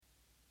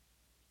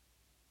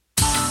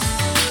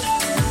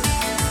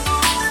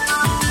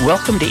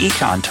Welcome to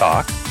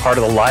EconTalk, part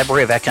of the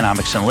Library of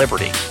Economics and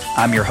Liberty.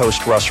 I'm your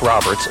host, Russ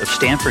Roberts of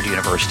Stanford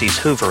University's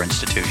Hoover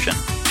Institution.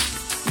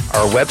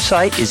 Our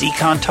website is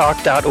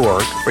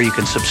econtalk.org, where you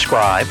can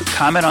subscribe,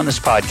 comment on this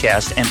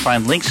podcast, and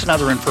find links and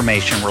other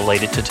information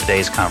related to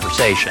today's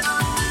conversation.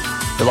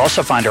 You'll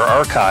also find our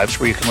archives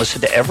where you can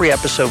listen to every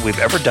episode we've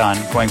ever done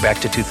going back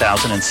to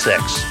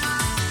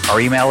 2006.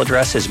 Our email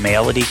address is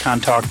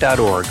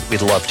mail@econtalk.org.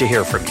 We'd love to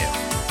hear from you.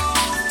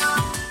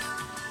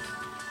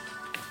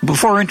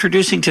 Before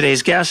introducing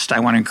today's guest, I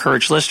want to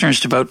encourage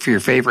listeners to vote for your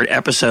favorite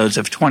episodes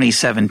of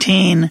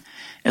 2017,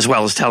 as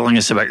well as telling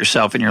us about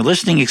yourself and your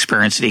listening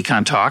experience at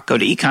EconTalk. Go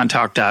to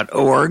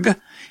econtalk.org,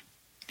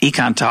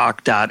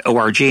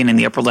 econtalk.org, and in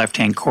the upper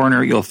left-hand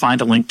corner, you'll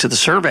find a link to the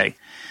survey.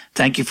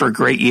 Thank you for a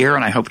great year,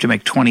 and I hope to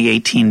make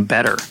 2018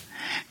 better.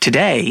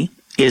 Today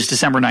is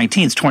December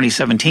 19th,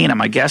 2017, and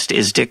my guest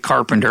is Dick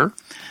Carpenter,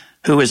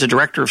 who is a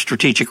director of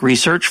strategic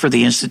research for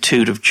the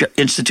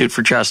Institute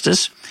for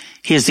Justice.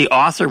 He is the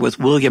author with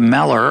William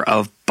Meller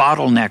of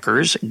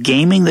Bottleneckers,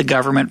 Gaming the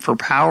Government for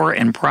Power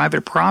and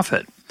Private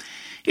Profit.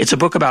 It's a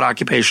book about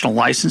occupational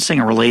licensing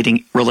and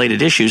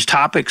related issues,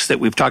 topics that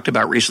we've talked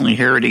about recently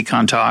here at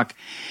EconTalk,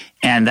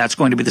 and that's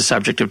going to be the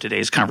subject of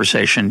today's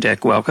conversation.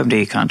 Dick, welcome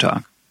to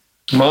EconTalk.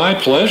 My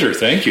pleasure.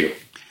 Thank you.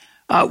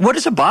 What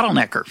is a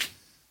bottlenecker?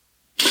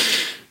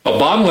 A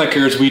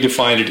bottlenecker, as we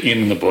defined it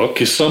in the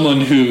book, is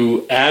someone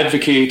who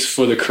advocates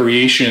for the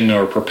creation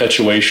or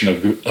perpetuation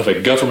of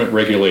a government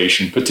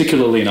regulation,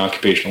 particularly an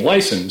occupational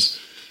license,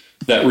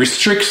 that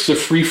restricts the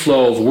free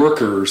flow of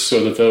workers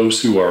so that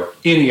those who are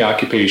in the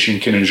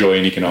occupation can enjoy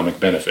an economic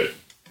benefit.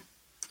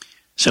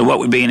 So what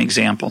would be an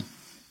example?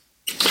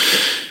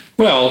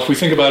 Well, if we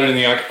think about it in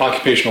the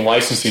occupational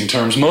licensing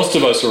terms, most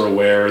of us are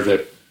aware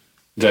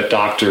that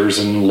doctors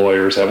and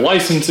lawyers have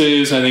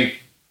licenses. I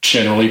think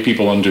generally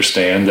people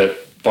understand that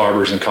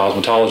barbers and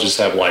cosmetologists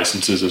have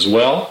licenses as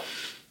well.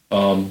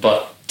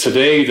 But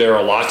today there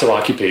are lots of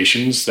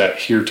occupations that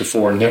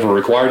heretofore never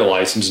required a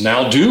license,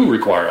 now do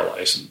require a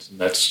license. And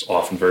that's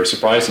often very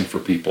surprising for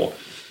people.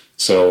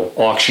 So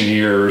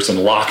auctioneers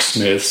and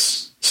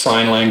locksmiths,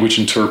 sign language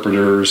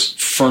interpreters,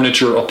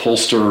 furniture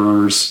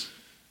upholsterers,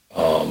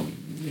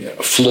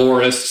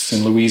 florists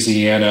in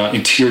Louisiana,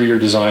 interior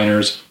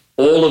designers,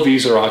 all of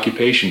these are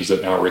occupations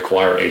that now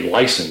require a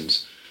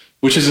license,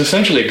 which is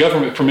essentially a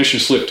government permission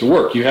slip to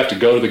work. You have to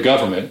go to the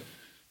government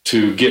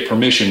to get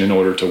permission in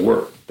order to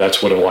work.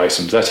 That's how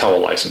a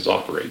license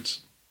operates.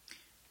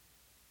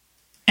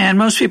 And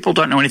most people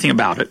don't know anything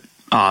about it.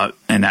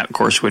 And that, of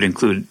course, would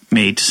include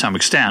me to some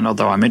extent,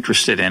 although I'm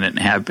interested in it and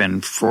have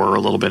been for a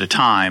little bit of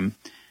time.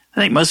 I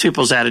think most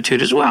people's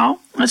attitude is,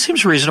 well, it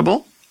seems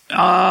reasonable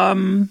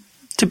to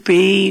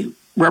be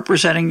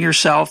representing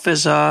yourself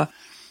as a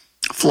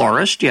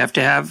florist. You have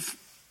to have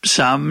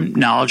some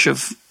knowledge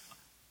of,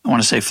 I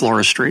want to say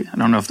floristry. I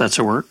don't know if that's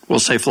a word. We'll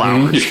say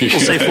flowers. We'll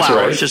say flowers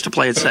right, just to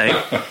play it safe.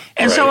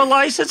 And right. So a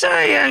license,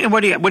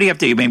 what do you have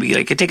to do? Maybe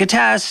you could take a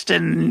test.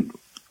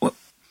 But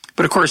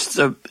of course,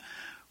 the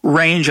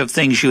range of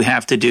things you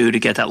have to do to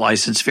get that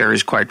license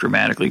varies quite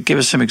dramatically. Give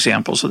us some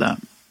examples of that.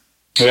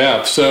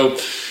 Yeah. So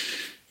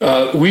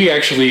we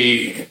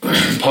actually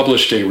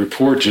published a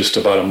report just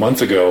about a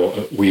month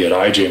ago. We at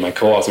IJ, my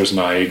co-authors and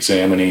I,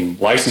 examining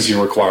licensing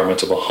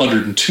requirements of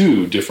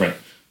 102 different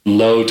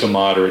low to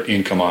moderate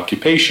income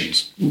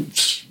occupations,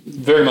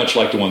 very much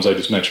like the ones I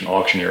just mentioned,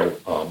 auctioneer,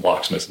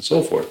 locksmith, and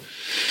so forth.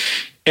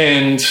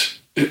 And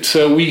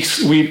so we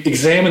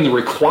examined the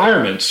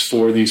requirements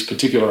for these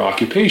particular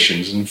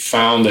occupations and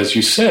found, as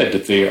you said,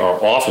 that they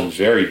are often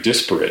very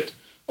disparate.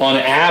 On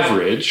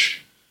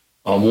average,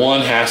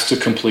 one has to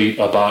complete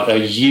about a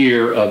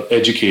year of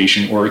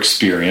education or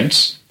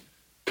experience,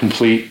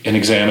 complete an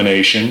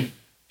examination,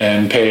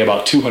 and pay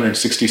about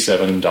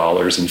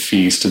 $267 in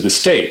fees to the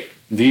state.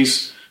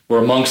 These were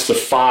amongst the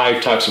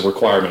 5 types of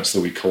requirements that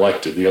we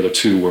collected. The other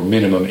 2 were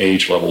minimum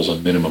age levels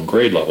and minimum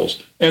grade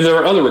levels. And there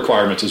are other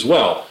requirements as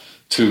well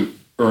to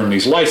earn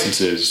these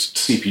licenses: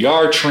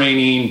 CPR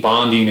training,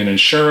 bonding and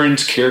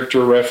insurance,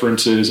 character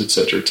references, et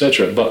cetera, et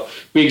cetera. But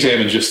we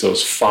examined just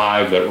those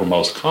 5 that were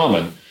most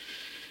common.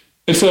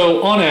 And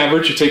so on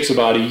average, it takes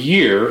about a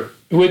year,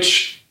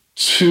 which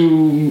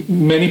to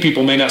many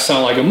people may not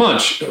sound like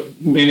much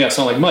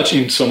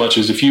in so much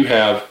as if you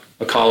have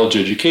a college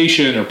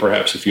education, or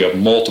perhaps if you have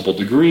multiple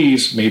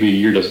degrees, maybe a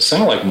year doesn't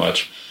sound like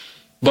much.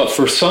 But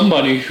for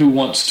somebody who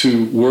wants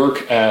to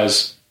work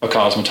as a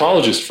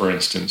cosmetologist, for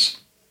instance,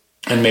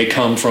 and may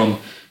come from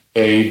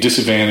a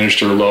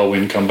disadvantaged or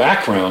low-income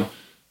background,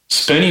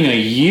 spending a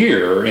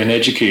year in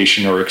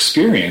education or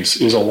experience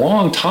is a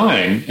long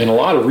time and a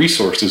lot of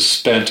resources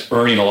spent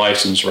earning a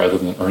license rather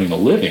than earning a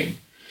living.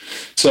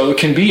 So it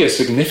can be a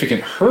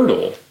significant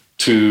hurdle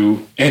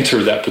to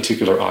enter that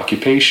particular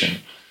occupation.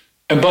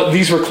 But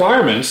these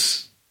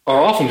requirements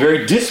are often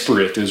very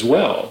disparate as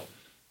well.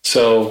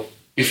 So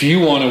if you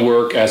want to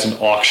work as an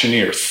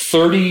auctioneer,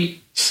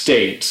 30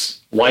 states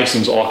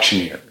license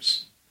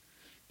auctioneers.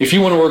 If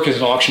you want to work as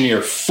an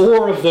auctioneer,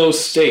 4 of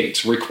those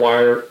states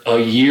require a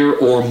year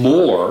or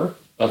more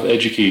of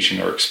education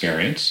or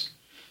experience.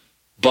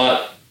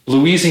 But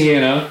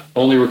Louisiana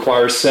only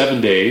requires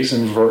 7 days,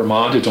 and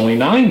Vermont it's only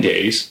 9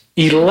 days.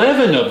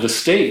 11 of the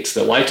states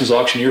that license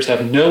auctioneers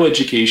have no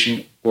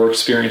education or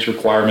experience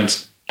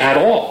requirements at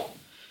all.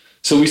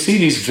 So we see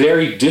these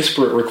very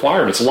disparate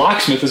requirements.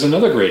 Locksmith is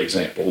another great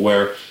example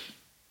where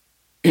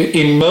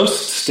in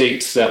most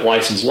states that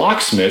license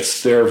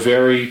locksmiths, there are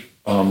very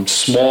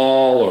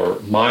small or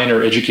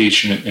minor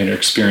education and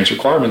experience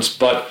requirements.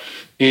 But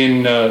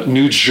in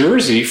New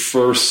Jersey,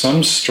 for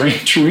some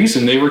strange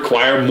reason, they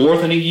require more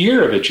than a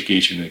year of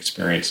education and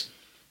experience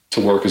to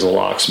work as a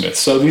locksmith.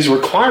 So these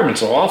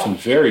requirements are often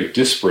very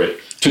disparate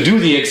to do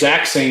the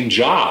exact same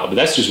job.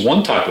 That's just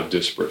one type of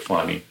disparate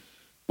finding.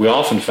 We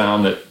often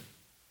found that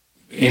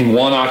in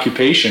one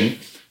occupation,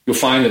 you'll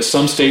find that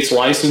some states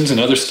license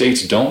and other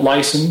states don't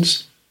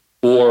license.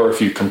 Or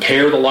if you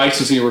compare the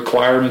licensing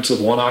requirements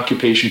of one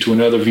occupation to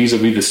another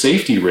vis-a-vis the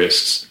safety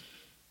risks,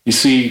 you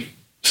see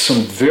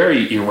some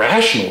very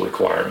irrational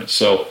requirements.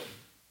 So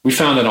we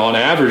found that on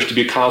average, to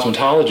be a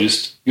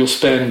cosmetologist, you'll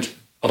spend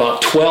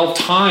about 12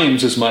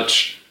 times as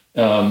much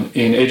time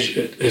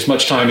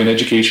in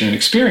education and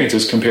experience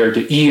as compared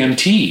to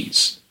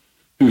EMTs,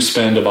 who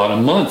spend about a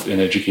month in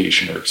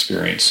education or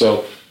experience.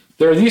 So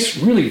there are these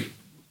really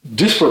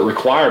disparate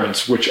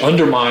requirements which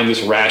undermine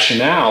this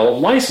rationale of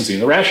licensing.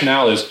 The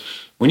rationale is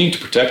we need to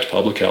protect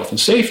public health and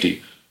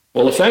safety.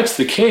 Well, if that's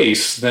the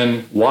case,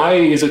 then why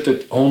is it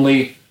that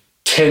only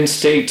 10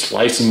 states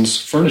license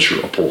furniture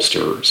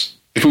upholsterers?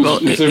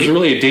 If there's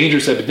really a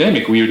dangerous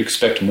epidemic, we would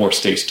expect more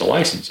states to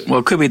license it. Well,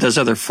 it could be those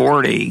other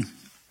 40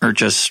 are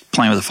just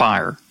playing with the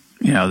fire.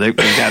 You know, they've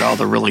got all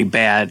the really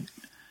bad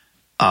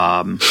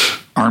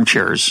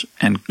armchairs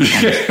and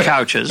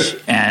couches,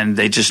 and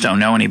they just don't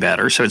know any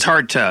better. So it's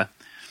hard to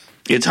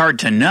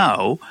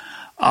know.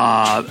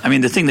 I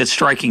mean, the thing that's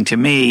striking to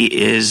me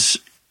is,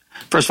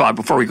 first of all,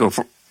 before we go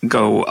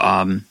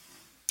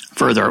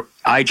further,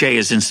 IJ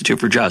is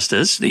Institute for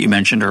Justice that you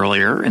mentioned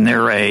earlier, and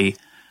they're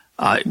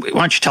why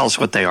don't you tell us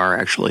what they are,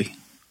 actually?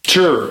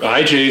 Sure.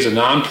 IJ is a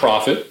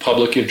nonprofit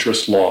public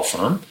interest law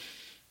firm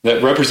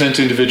that represents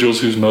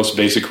individuals whose most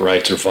basic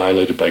rights are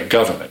violated by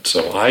government.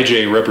 So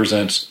IJ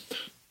represents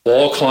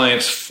all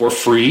clients for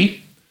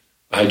free.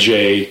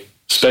 IJ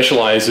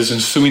specializes in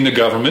suing the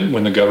government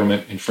when the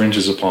government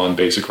infringes upon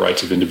basic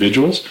rights of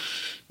individuals.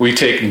 We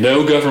take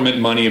no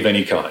government money of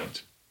any kind,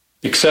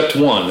 except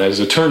one, that is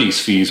attorney's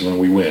fees when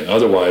we win.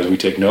 Otherwise, we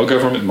take no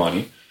government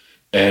money,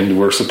 and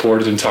we're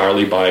supported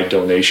entirely by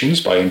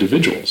donations by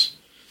individuals.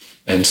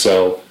 And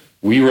so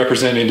we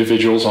represent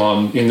individuals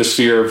in the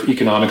sphere of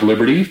economic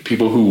liberty,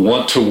 people who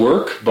want to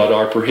work but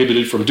are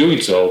prohibited from doing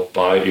so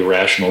by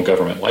irrational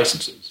government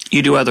licenses.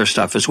 You do other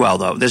stuff as well,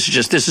 though. This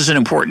is an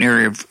important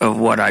area of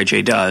what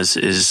IJ does,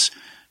 is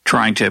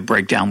trying to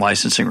break down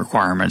licensing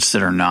requirements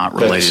that are not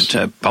related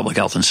to public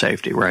health and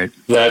safety, right?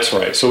 That's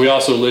right. So we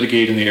also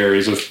litigate in the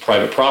areas of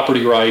private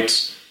property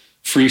rights,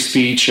 free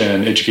speech,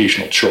 and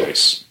educational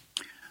choice.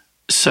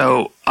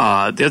 So the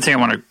other thing I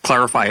want to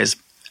clarify is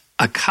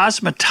a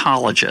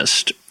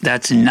cosmetologist,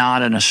 that's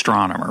not an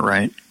astronomer,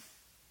 right?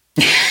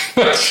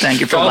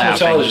 Thank you for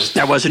laughing.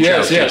 That was a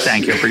joke. Yes.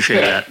 Thank you.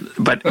 Appreciate that.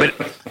 But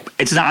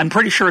it's not. I'm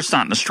pretty sure it's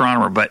not an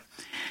astronomer, but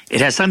it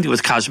has something to do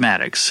with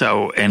cosmetics,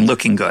 and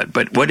looking good.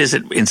 But what is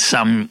it in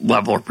some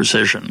level of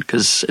precision?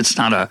 Because it's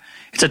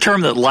a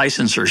term that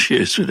licensors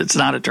use, but it's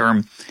not a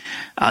term.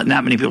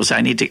 Not many people say,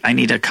 I need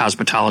a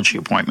cosmetology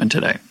appointment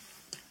today.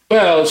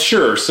 Well,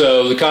 sure.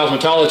 So the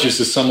cosmetologist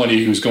is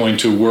somebody who's going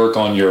to work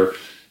on your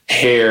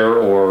hair,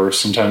 or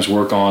sometimes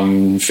work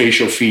on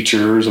facial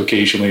features,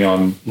 occasionally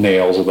on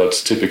nails, although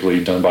that's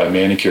typically done by a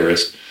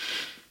manicurist.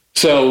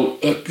 So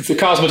the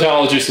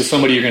cosmetologist is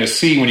somebody you're going to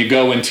see when you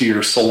go into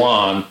your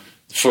salon.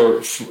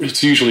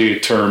 It's usually a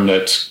term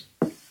it's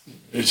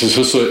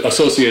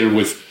associated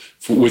with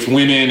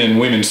women and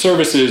women's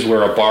services,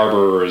 where a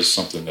barber is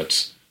something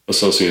that's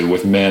associated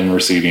with men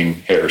receiving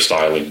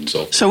hairstyling and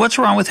so forth. So what's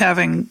wrong with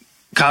having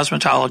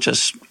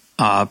cosmetologists,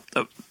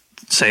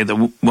 say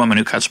the woman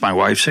who cuts my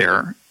wife's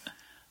hair,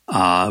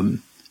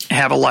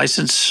 have a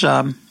license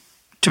to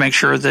make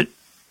sure that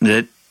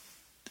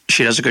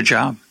she does a good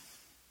job?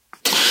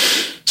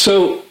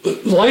 So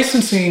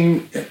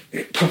licensing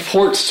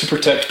purports to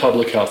protect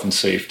public health and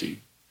safety,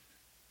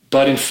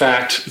 but in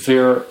fact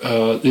there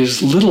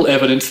is little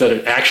evidence that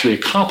it actually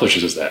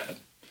accomplishes that.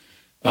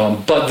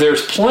 But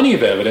there's plenty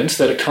of evidence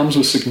that it comes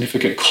with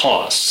significant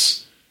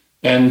costs,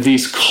 and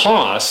these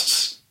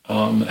costs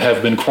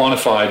have been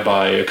quantified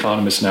by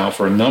economists now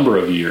for a number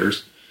of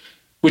years,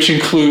 which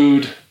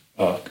include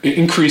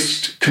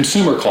increased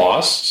consumer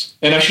costs.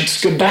 And I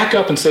should back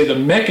up and say the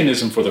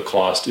mechanism for the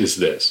cost is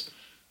this.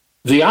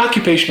 The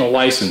occupational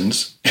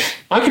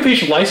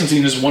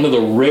licensing is one of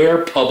the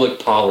rare public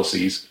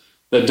policies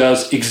that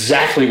does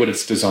exactly what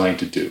it's designed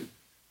to do.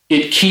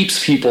 It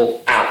keeps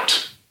people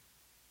out.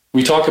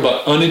 We talk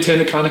about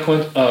unintended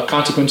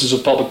consequences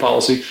of public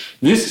policy.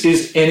 This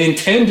is an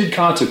intended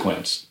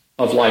consequence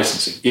of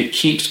licensing. It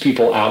keeps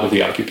people out of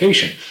the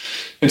occupation.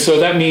 And so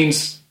that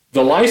means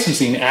the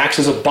licensing acts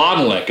as a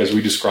bottleneck, as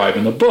we describe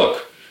in the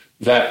book,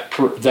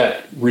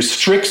 that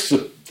restricts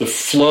the the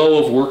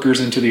flow of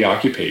workers into the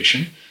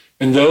occupation,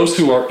 and those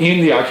who are in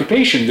the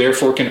occupation,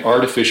 therefore, can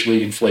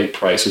artificially inflate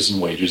prices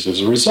and wages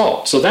as a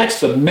result. So that's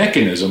the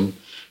mechanism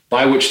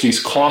by which these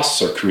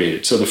costs are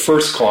created. So the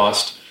first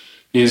cost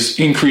is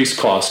increased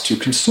cost to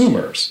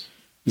consumers.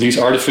 These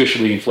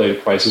artificially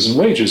inflated prices and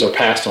wages are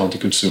passed on to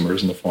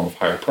consumers in the form of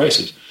higher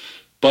prices.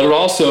 But it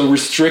also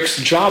restricts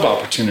job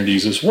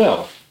opportunities as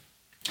well.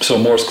 So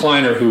Morris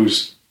Kleiner,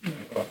 who's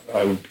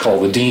I would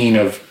call the dean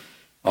of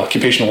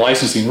occupational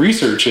licensing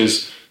research,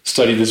 has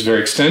studied this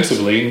very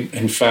extensively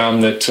and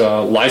found that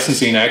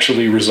licensing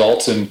actually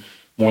results in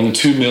more than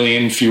 2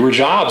 million fewer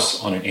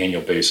jobs on an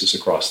annual basis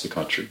across the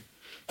country.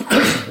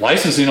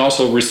 Licensing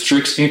also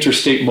restricts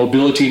interstate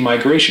mobility and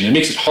migration. It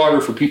makes it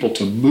harder for people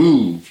to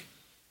move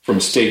from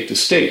state to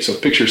state. So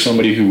picture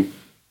somebody who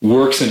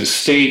works in a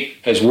state,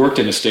 has worked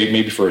in a state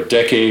maybe for a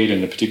decade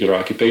in a particular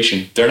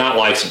occupation. They're not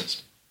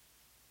licensed.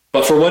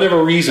 But for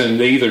whatever reason,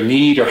 they either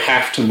need or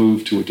have to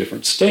move to a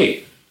different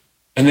state.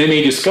 And they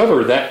may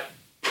discover that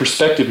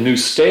prospective new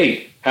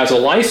state has a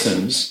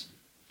license,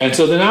 and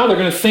so now they're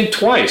going to think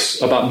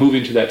twice about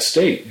moving to that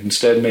state.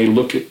 Instead, may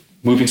look at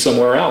moving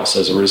somewhere else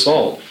as a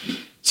result.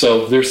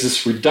 So there's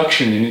this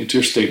reduction in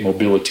interstate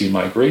mobility and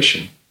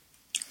migration.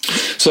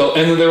 So,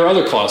 and then there are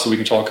other costs that we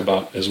can talk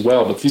about as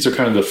well, but these are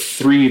kind of the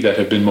three that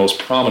have been most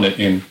prominent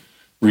in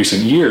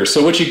recent years.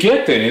 So what you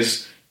get then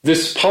is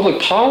this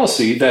public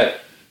policy that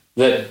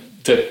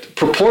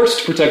purports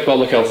to protect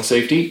public health and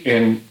safety,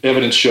 and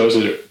evidence shows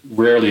that it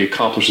rarely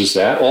accomplishes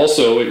that.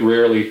 Also, it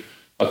rarely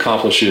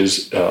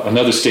accomplishes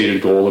another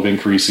stated goal of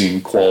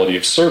increasing quality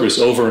of service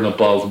over and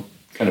above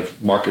kind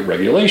of market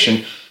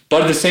regulation.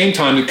 But at the same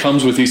time, it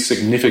comes with these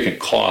significant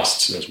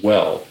costs as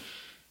well.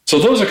 So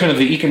those are kind of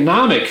the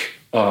economic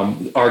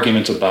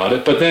arguments about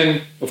it. But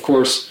then, of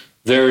course,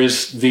 there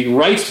is the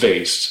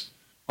rights-based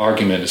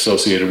argument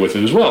associated with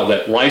it as well,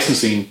 that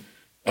licensing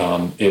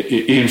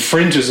it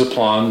infringes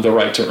upon the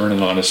right to earn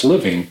an honest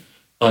living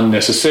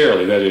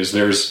unnecessarily. That is,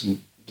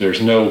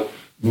 there's no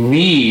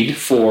need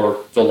for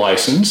the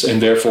license,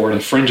 and therefore it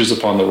infringes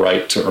upon the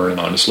right to earn an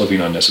honest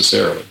living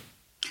unnecessarily.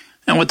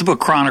 And what the book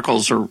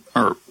chronicles are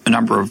a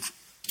number of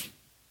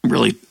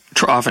really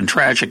often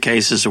tragic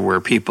cases of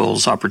where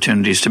people's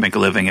opportunities to make a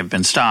living have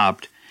been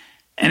stopped.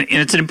 And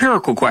it's an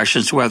empirical question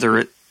as to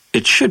whether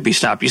it should be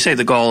stopped. You say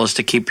the goal is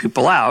to keep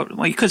people out.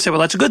 Well, you could say, well,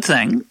 that's a good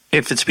thing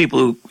if it's people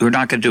who are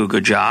not going to do a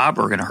good job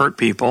or going to hurt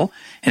people.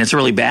 And it's a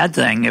really bad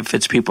thing if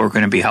it's people who are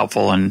going to be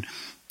helpful and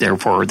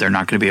therefore they're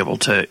not going to be able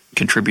to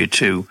contribute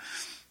to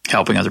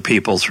helping other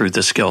people through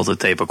the skill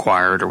that they've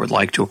acquired or would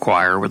like to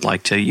acquire, would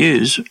like to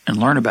use and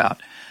learn about.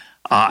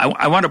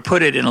 I want to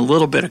put it in a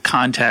little bit of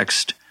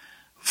context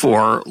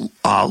for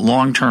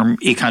long-term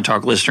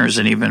EconTalk listeners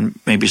and even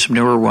maybe some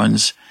newer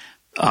ones.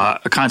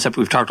 A concept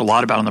we've talked a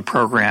lot about on the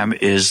program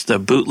is the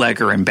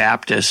bootlegger and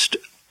Baptist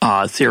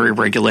theory of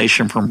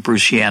regulation from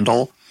Bruce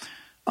Yandel,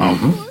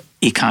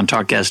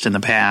 EconTalk guest in the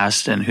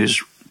past, and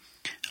whose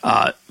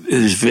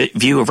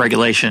view of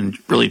regulation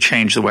really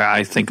changed the way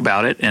I think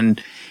about it. And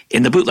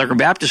in the bootlegger and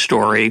Baptist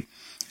story,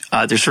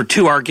 there's sort of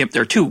two arguments.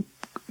 There are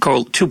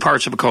two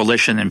parts of a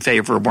coalition in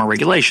favor of more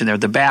regulation. There are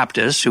the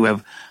Baptists, who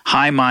have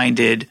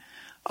high-minded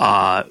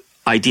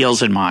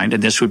ideals in mind,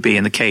 and this would be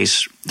in the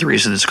case, the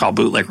reason it's called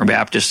Bootlegger and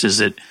Baptist is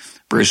that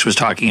Bruce was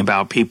talking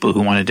about people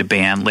who wanted to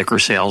ban liquor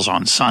sales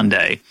on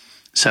Sunday.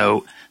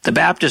 So the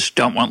Baptists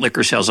don't want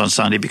liquor sales on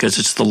Sunday because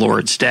it's the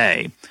Lord's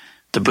Day.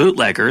 The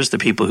bootleggers, the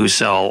people who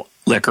sell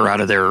liquor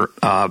out of their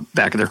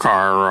back of their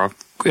car or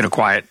in a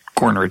quiet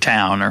corner of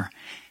town or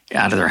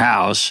out of their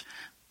house,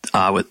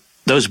 with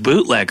those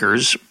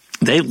bootleggers,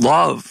 they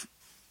love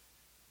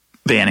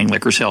banning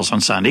liquor sales on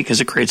Sunday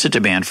because it creates a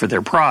demand for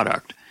their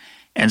product.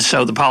 And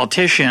so the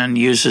politician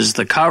uses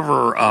the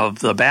cover of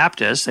the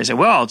Baptist. They say,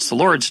 well, it's the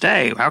Lord's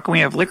Day. How can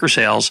we have liquor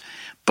sales?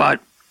 But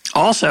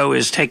also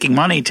is taking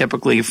money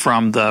typically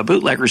from the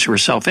bootleggers who are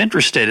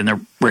self-interested in the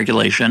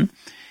regulation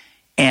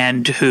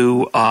and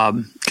who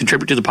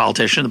contribute to the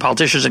politician. The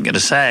politician isn't going to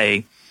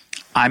say,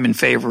 I'm in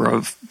favor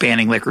of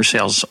banning liquor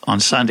sales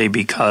on Sunday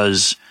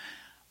because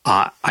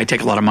I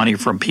take a lot of money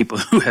from people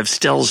who have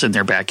stills in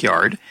their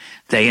backyard.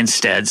 They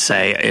instead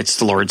say it's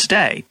the Lord's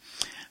Day.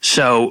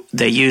 So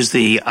they use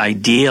the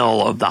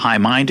ideal of the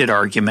high-minded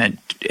argument,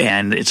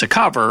 and it's a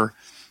cover,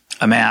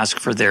 a mask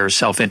for their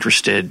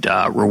self-interested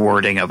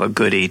rewarding of a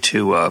goodie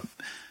to a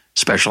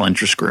special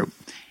interest group.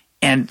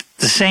 And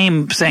the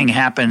same thing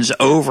happens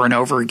over and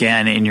over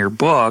again in your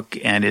book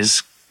and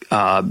is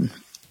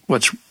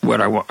what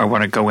I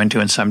want to go into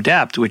in some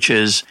depth, which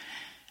is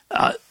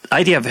the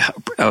idea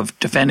of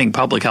defending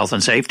public health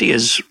and safety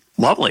is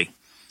lovely.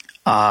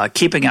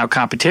 Keeping out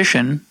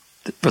competition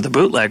for the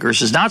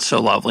bootleggers is not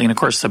so lovely. And, of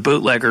course, the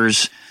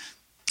bootleggers,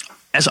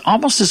 as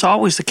almost is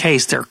always the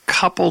case, there are a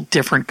couple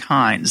different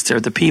kinds.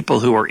 They're the people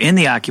who are in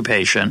the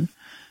occupation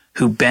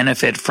who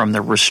benefit from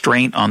the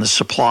restraint on the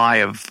supply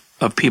of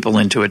people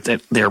into it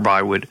that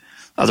thereby would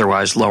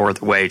otherwise lower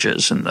the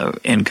wages and the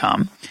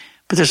income.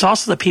 But there's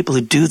also the people who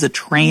do the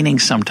training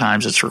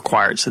sometimes that's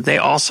required. So they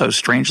also,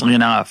 strangely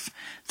enough,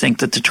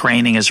 think that the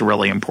training is a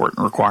really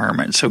important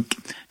requirement. So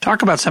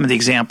talk about some of the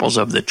examples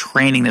of the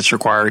training that's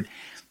required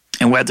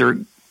and whether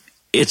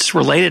it's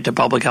related to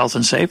public health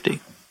and safety.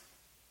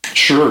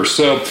 Sure.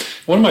 So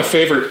one of my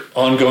favorite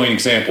ongoing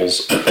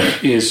examples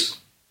is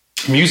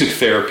music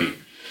therapy.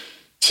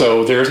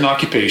 So there's an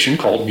occupation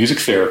called music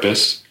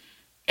therapist,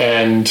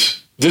 and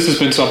this has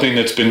been something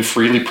that's been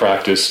freely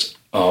practiced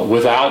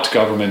without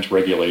government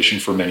regulation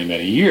for many,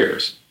 many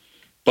years.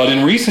 But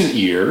in recent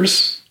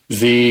years,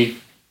 the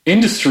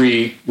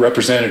industry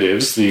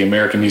representatives, the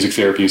American Music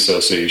Therapy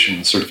Association,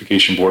 the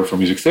Certification Board for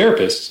Music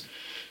Therapists,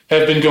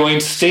 have been going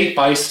state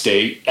by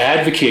state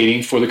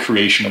advocating for the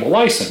creation of a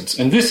license.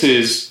 And this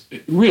is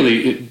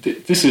really,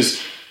 this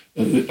is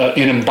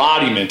an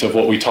embodiment of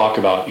what we talk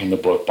about in the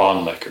book,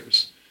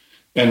 Bottleneckers.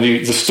 And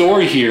the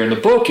story here in the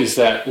book is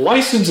that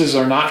licenses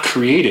are not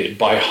created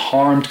by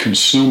harmed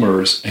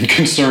consumers and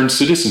concerned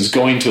citizens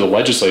going to the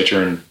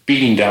legislature and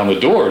beating down the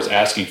doors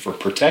asking for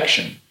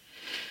protection.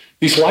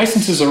 These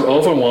licenses are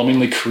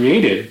overwhelmingly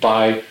created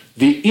by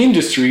the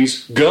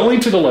industries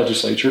going to the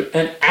legislature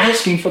and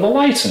asking for the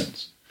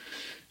license.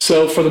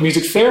 So for the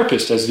music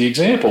therapist, as the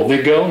example,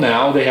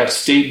 they have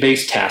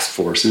state-based task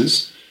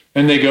forces,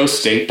 and they go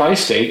state by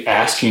state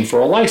asking for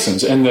a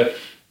license. And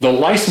the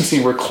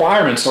licensing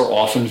requirements are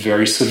often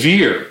very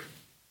severe.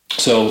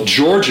 So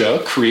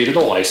Georgia created a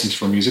license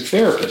for music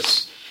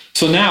therapists.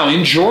 So now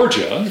in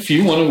Georgia, if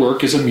you want to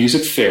work as a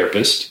music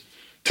therapist,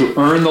 to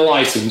earn the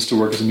license to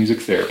work as a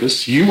music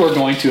therapist, you are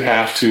going to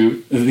have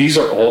to, these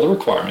are all the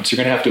requirements. You're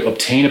going to have to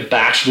obtain a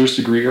bachelor's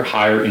degree or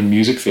higher in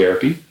music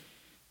therapy.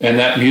 And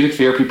that music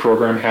therapy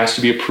program has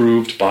to be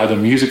approved by the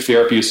Music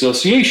Therapy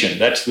Association.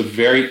 That's the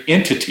very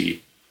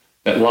entity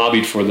that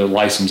lobbied for the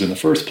license in the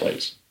first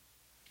place.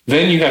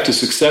 Then you have to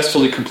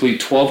successfully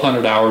complete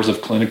 1,200 hours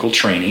of clinical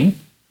training.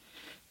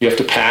 You have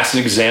to pass an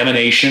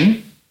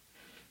examination,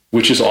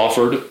 which is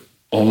offered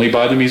only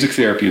by the Music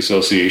Therapy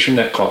Association.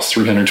 That costs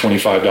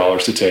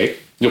 $325 to take.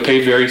 You'll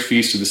pay various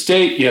fees to the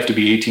state. You have to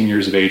be 18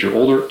 years of age or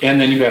older.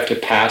 And then you have to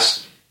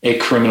pass a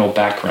criminal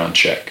background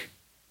check.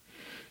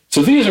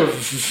 So these are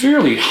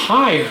fairly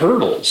high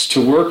hurdles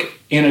to work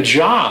in a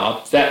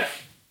job that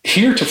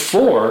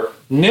heretofore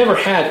never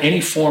had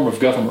any form of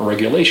government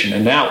regulation,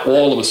 and now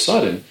all of a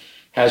sudden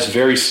has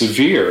very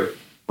severe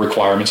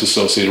requirements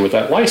associated with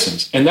that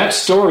license. And that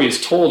story is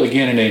told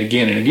again and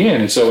again and again.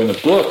 And so in the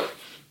book,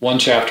 one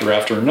chapter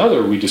after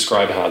another, we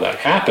describe how that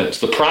happens,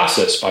 the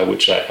process by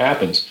which that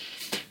happens.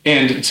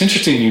 And it's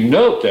interesting you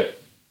note that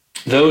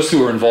those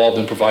who are involved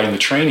in providing the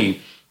training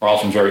are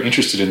often very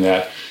interested in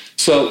that.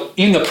 So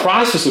in the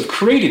process of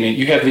creating it,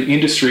 you have the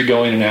industry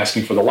going and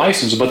asking for the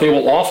license, but they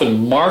will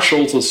often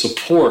marshal the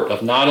support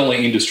of not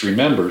only industry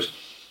members,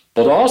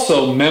 but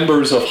also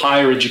members of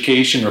higher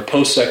education or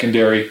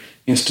post-secondary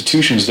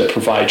institutions that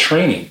provide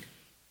training.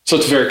 So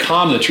it's very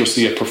common that you'll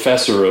see a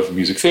professor of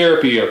music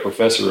therapy or a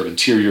professor of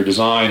interior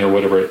design or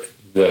whatever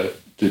the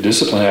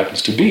discipline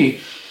happens to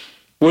be,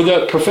 where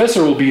the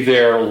professor will be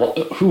there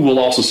who will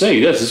also say,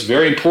 yes, this is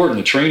very important,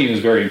 the training is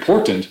very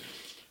important,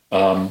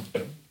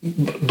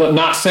 but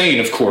not saying,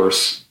 of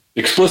course,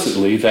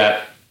 explicitly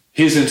that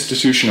his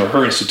institution or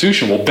her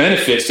institution will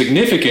benefit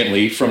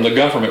significantly from the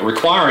government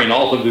requiring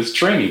all of this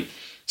training.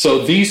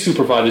 So these who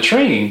provide the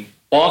training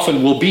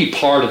often will be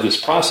part of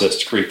this process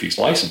to create these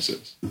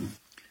licenses.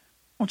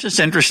 Well, it's just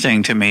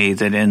interesting to me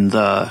that in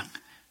the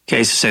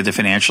case of, say, the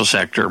financial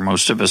sector,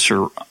 most of us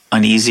are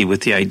uneasy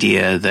with the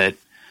idea that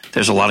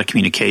there's a lot of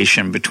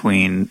communication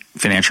between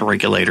financial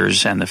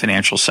regulators and the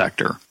financial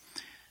sector.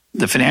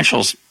 The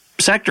financial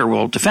sector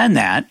will defend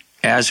that,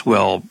 as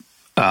will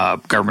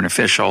government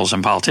officials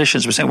and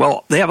politicians will say,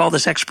 well, they have all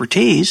this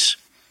expertise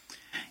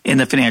in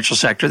the financial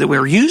sector that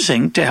we're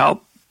using to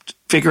help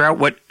figure out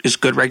what is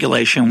good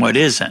regulation, what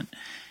isn't.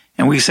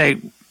 And we say,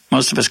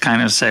 most of us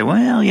kind of say,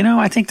 well,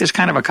 I think there's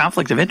kind of a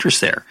conflict of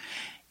interest there.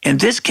 In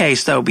this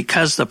case, though,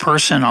 because the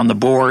person on the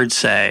board,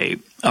 say,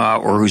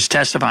 or who's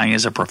testifying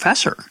is a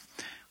professor,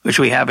 which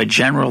we have a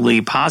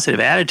generally positive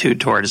attitude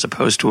toward as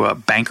opposed to a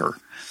banker,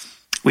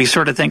 we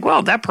sort of think,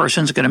 well, that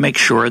person's going to make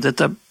sure that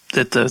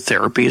the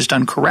therapy is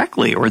done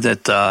correctly, or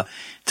that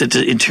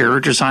the interior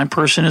design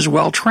person is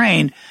well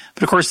trained.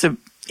 But of course, the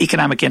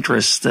economic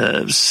interest,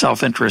 the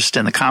self-interest,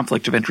 and the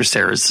conflict of interest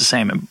there is the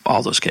same in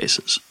all those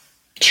cases.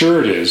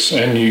 Sure it is.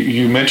 And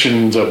you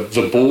mentioned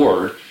the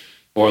board,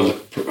 or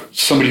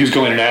somebody who's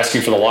going and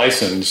asking for the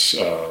license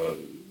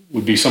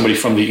would be somebody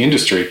from the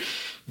industry.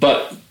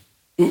 But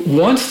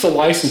once the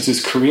license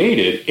is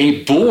created,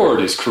 a board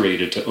is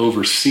created to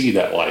oversee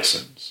that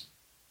license.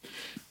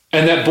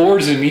 And that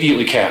board is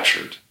immediately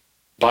captured.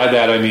 By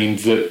that, I mean,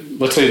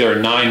 let's say there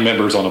are 9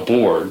 members on a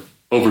board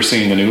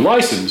overseeing the new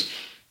license.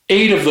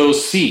 8 of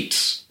those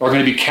seats are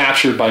going to be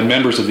captured by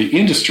members of the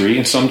industry,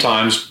 and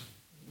sometimes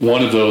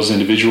one of those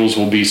individuals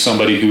will be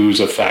somebody who's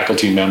a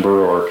faculty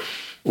member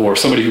or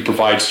somebody who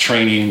provides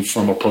training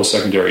from a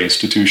post-secondary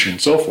institution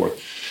and so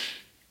forth.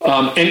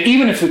 And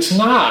even if it's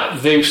not,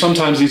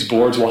 sometimes these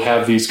boards will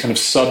have these kind of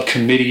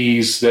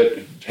subcommittees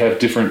that have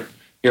different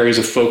areas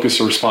of focus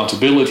or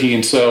responsibility.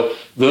 And so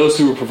those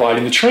who are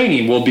providing the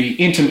training will be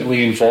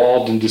intimately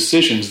involved in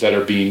decisions that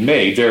are being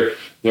made. They're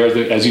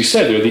as you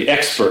said, they're the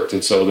expert.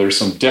 And so there's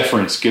some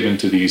deference given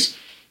to these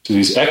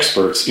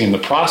experts in the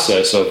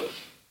process of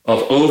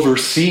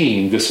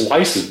overseeing this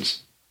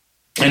license.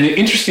 And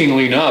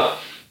interestingly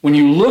enough, when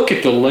you look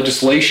at the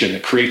legislation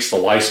that creates the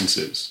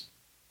licenses,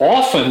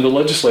 often the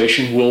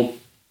legislation will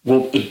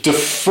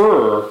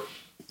defer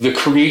the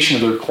creation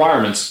of the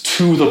requirements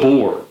to the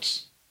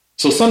boards.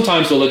 So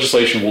sometimes the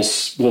legislation will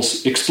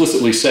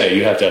explicitly say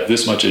you have to have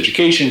this much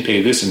education,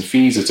 pay this in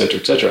fees, et cetera,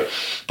 et cetera.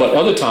 But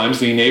other times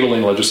the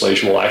enabling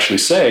legislation will actually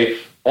say,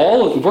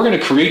 we're going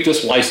to create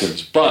this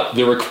license, but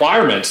the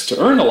requirements to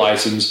earn the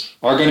license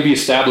are going to be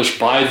established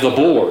by the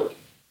board.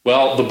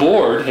 Well, the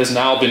board has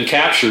now been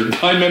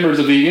captured by members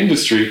of the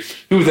industry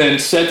who then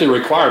set the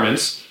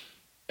requirements.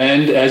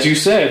 And as you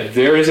said,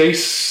 there is a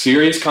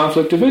serious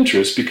conflict of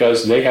interest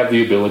because they have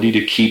the ability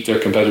to keep their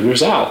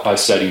competitors out by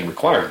setting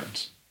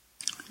requirements.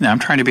 Now, I'm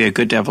trying to be a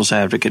good devil's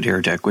advocate here,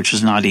 Dick, which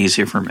is not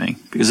easy for me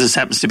because this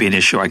happens to be an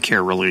issue I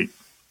care a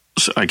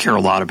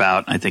lot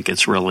about. I think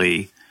it's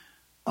really,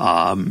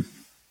 I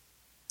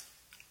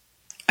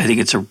think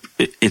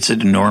it's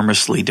an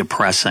enormously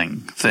depressing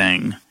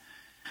thing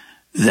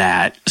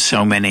that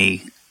so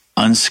many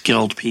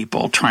unskilled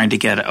people trying to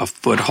get a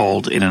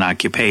foothold in an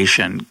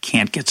occupation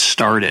can't get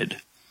started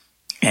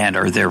and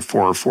are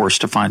therefore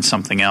forced to find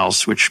something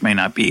else, which may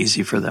not be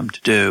easy for them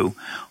to do,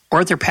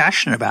 or they're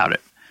passionate about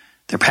it.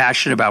 They're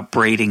passionate about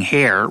braiding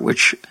hair,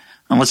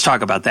 and let's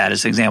talk about that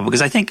as an example,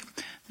 because I think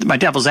my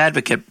devil's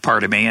advocate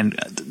part of me and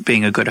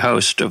being a good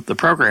host of the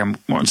program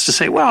wants to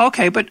say, well,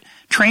 okay, but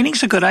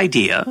training's a good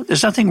idea.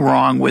 There's nothing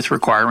wrong with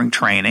requiring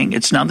training.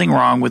 It's nothing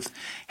wrong with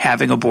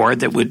having a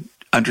board that would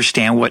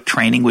understand what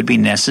training would be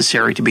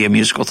necessary to be a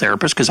musical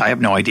therapist, because I have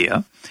no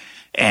idea.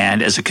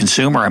 And as a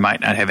consumer, I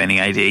might not have any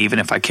idea, even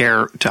if I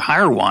care to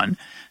hire one.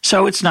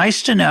 So it's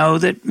nice to know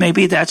that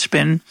maybe that's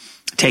been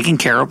taken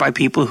care of by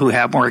people who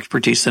have more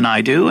expertise than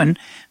I do. And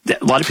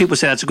a lot of people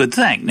say that's a good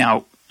thing.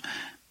 Now,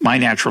 my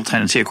natural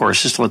tendency, of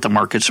course, is to let the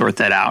market sort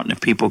that out. And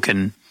if people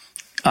can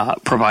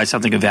provide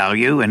something of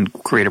value and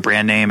create a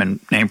brand name and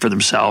name for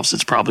themselves,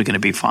 it's probably going to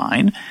be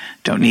fine.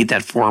 Don't need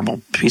that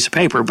formal piece of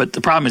paper. But the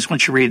problem is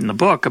once you read in the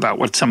book about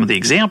what some of the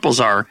examples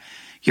are,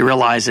 you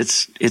realize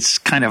it's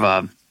kind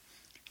of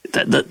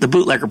the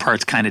bootlegger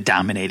part's kind of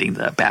dominating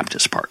the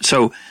Baptist part.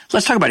 So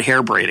let's talk about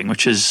hair braiding,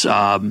 which is,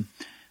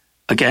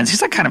 again,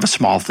 it's like kind of a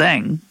small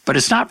thing, but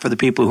it's not for the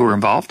people who are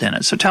involved in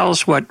it. So tell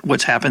us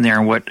what's happened there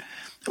and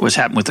what's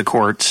happened with the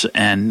courts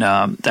and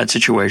that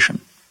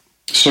situation.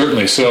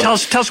 Certainly. So tell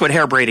us what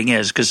hair braiding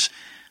is, because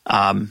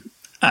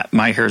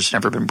my hair's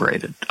never been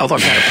braided. Although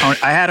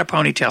I had a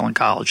ponytail in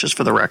college, just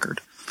for the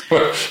record.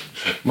 Well,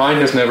 mine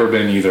has never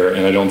been either,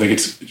 and I don't think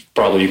it's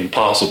probably even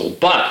possible.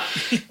 But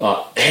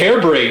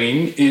hair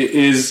braiding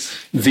is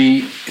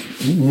the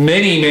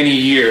many, many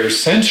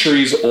years,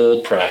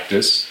 centuries-old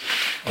practice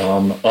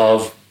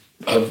of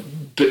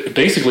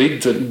basically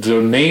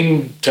the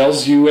name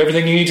tells you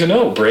everything you need to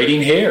know,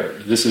 braiding hair.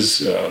 This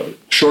is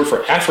short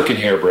for African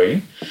hair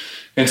braiding.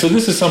 And so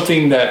this is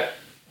something that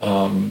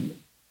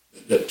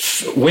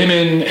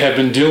women have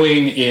been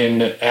doing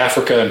in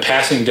Africa and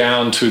passing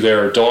down to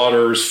their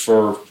daughters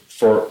for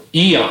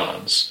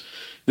eons,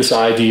 this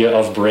idea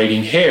of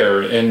braiding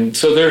hair. And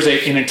so there's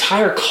an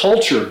entire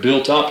culture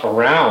built up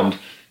around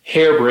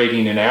hair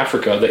braiding in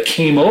Africa that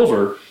came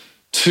over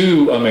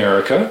to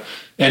America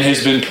and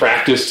has been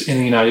practiced in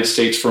the United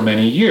States for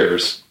many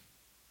years.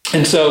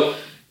 And so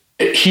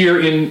here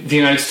in the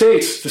United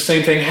States, the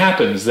same thing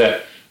happens,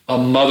 that a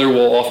mother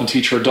will often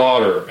teach her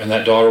daughter, and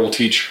that daughter will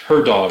teach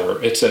her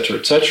daughter, et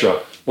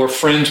cetera, or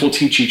friends will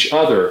teach each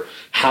other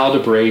how to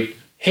braid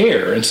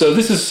hair. And so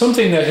this is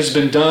something that has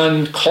been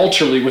done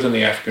culturally within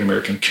the African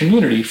American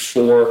community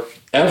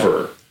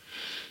forever.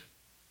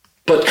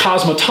 But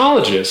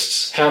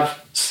cosmetologists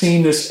have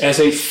seen this as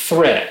a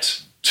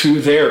threat to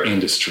their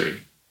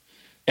industry.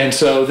 And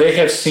so they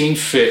have seen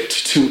fit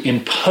to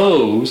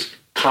impose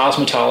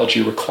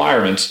cosmetology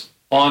requirements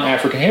on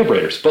African hair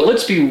braiders. But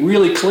let's be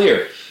really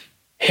clear.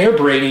 Hair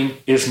braiding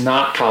is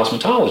not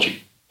cosmetology.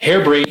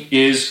 Hair braiding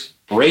is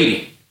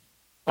braiding.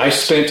 I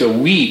spent a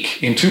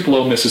week in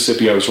Tupelo,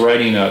 Mississippi. I was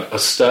writing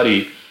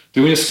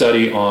doing a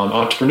study on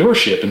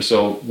entrepreneurship. And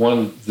so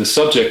the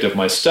subject of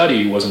my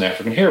study was an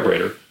African hair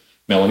braider,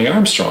 Melanie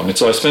Armstrong. And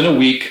so I spent a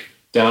week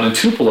down in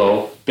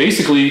Tupelo,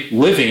 basically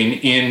living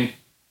in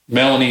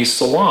Melanie's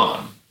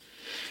salon.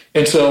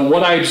 And so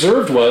what I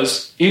observed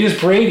was it is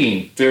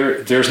braiding.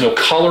 There's no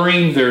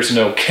coloring, there's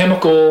no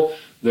chemical,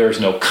 there's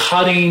no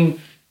cutting.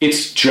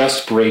 It's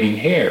just braiding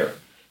hair.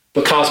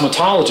 But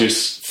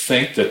cosmetologists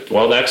think that,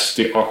 well,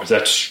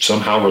 that's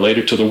somehow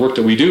related to the work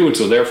that we do, and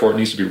so therefore it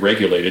needs to be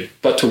regulated.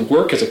 But to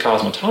work as a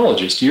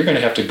cosmetologist, you're going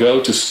to have to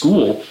go to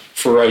school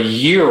for a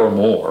year or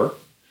more,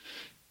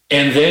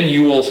 and then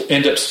you will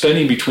end up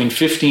spending between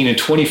 $15,000 and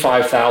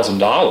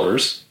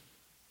 $25,000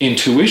 in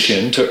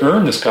tuition to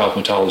earn this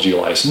cosmetology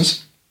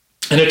license.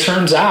 And it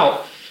turns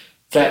out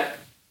that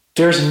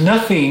there's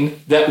nothing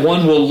that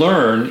one will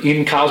learn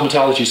in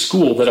cosmetology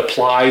school that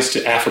applies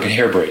to African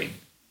hair braiding.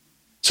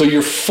 So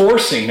you're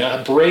forcing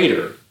a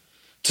braider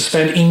to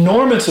spend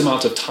enormous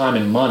amounts of time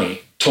and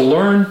money to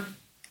learn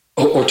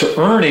or to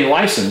earn a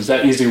license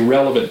that is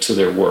irrelevant to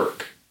their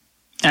work.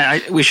 I'm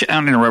going to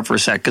interrupt for a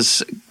sec,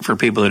 because for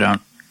people who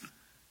don't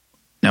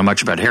know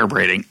much about hair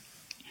braiding,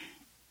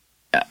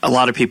 a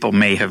lot of people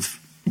may have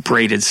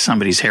braided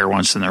somebody's hair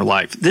once in their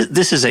life.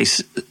 This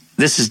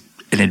is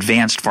an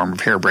advanced form of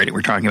hair braiding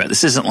we're talking about.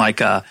 This isn't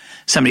like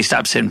somebody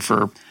stops in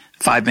for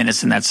 5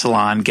 minutes in that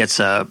salon, gets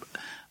a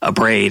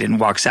braid, and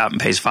walks out and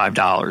pays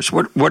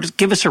 $5.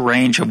 Give us a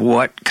range of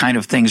what kind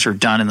of things are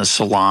done in the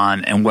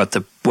salon and what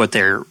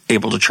they're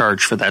able to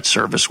charge for that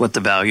service, what the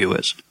value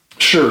is.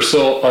 Sure.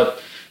 So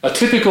a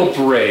typical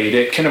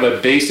braid, kind of a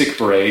basic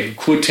braid,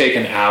 could take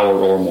an hour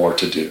or more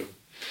to do.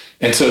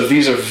 And so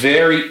these are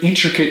very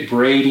intricate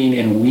braiding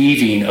and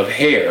weaving of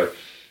hair.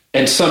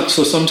 And so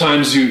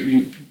sometimes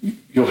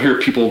you'll hear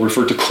people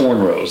refer to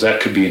cornrows. That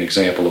could be an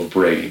example of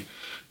braiding.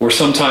 Or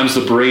sometimes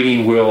the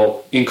braiding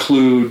will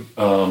include,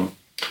 a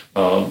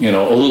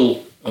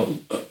little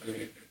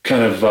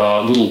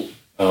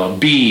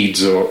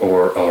beads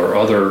or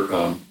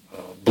other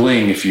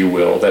bling, if you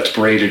will, that's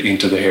braided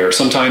into the hair.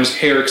 Sometimes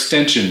hair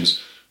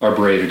extensions are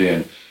braided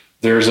in.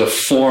 There's a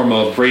form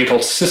of braiding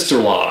called sister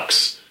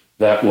locks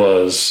that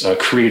was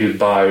created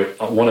by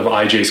one of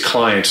IJ's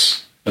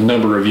clients a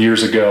number of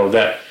years ago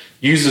that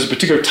uses a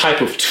particular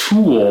type of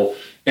tool,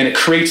 and it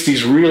creates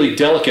these really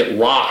delicate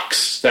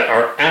locks that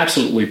are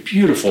absolutely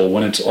beautiful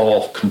when it's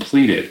all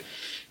completed.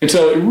 And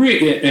so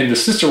the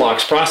sister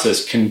locks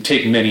process can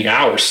take many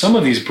hours. Some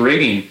of these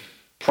braiding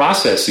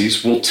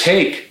processes will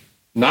take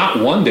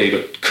not one day,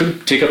 but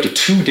could take up to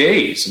 2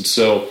 days. And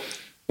so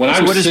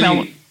what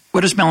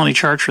does Melanie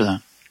charge for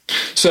that?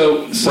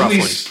 So some of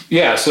these,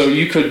 so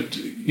you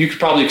could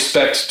probably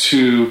expect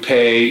to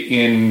pay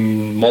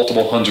in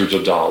multiple hundreds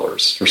of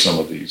dollars for some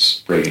of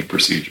these braiding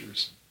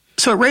procedures.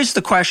 So it raised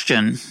the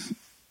question,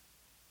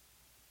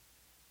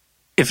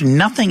 if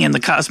nothing in the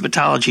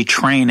cosmetology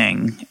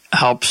training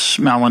helps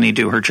Melanie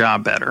do her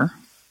job better,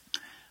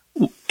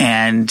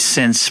 and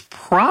since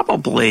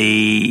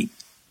probably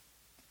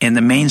in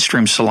the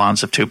mainstream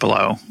salons of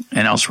Tupelo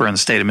and elsewhere in the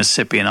state of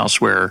Mississippi and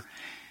elsewhere,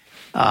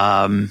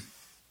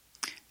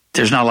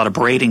 there's not a lot of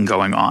braiding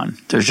going on.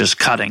 There's just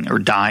cutting or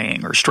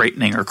dyeing or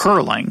straightening or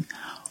curling.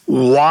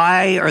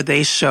 Why are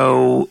they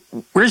so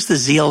 – where's the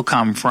zeal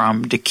come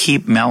from to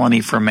keep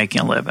Melanie from making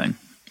a living?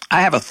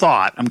 I have a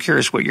thought. I'm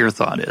curious what your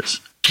thought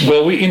is.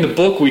 Well, in the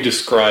book, we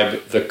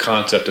describe the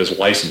concept as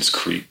license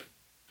creep.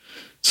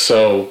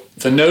 So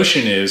the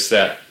notion is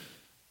that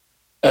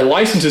a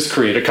license is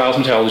created, a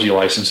cosmetology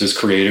license is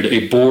created,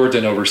 a board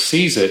then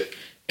oversees it,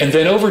 and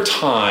then over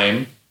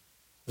time –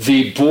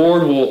 the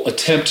board will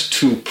attempt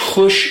to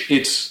push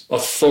its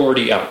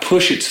authority out,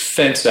 push its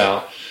fence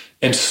out,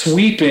 and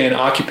sweep in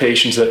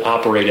occupations that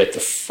operate at the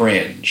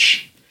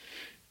fringe.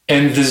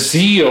 And the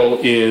zeal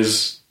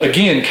is,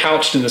 again,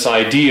 couched in this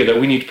idea that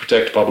we need to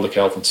protect public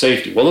health and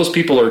safety. Well, those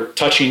people are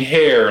touching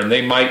hair, and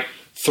they might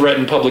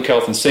threaten public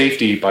health and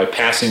safety by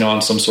passing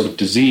on some sort of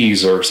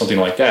disease or something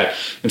like that.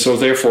 And so,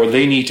 therefore,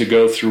 they need to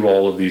go through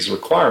all of these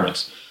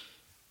requirements.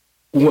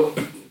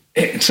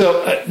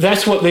 So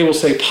that's what they will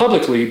say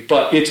publicly,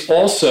 but it's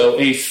also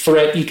a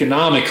threat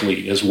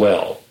economically as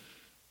well,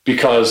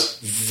 because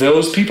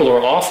those people are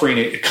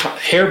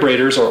hair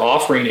braiders are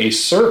offering a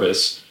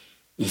service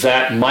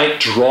that might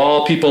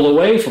draw people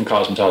away from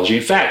cosmetology.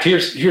 In fact,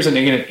 here's an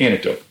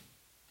anecdote.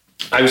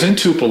 I was in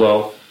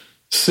Tupelo,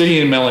 sitting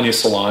in Melanie's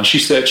salon. She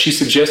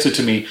suggested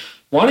to me,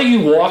 why don't you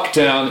walk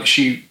down,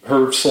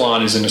 her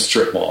salon is in a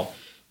strip mall.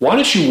 Why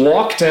don't you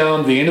walk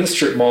down the end of the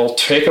strip mall,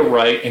 take a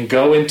right, and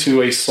go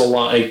into a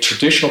salon, a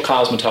traditional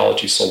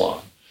cosmetology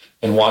salon,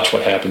 and watch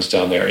what happens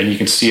down there, and you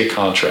can see a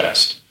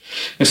contrast.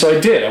 And so I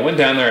did. I went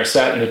down there. I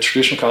sat in a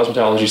traditional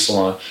cosmetology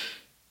salon,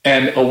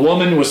 and a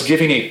woman was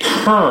giving a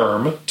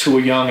perm to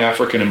a young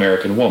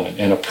African-American woman.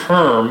 And a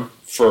perm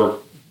for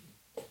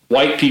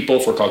white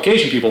people, for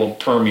Caucasian people, a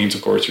perm means,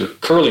 of course, you're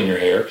curling your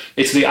hair.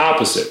 It's the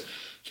opposite.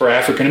 For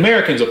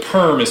African-Americans, a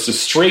perm is to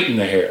straighten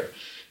the hair.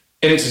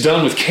 And it's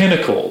done with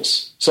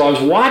chemicals. So I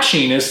was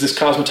watching as this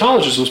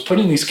cosmetologist was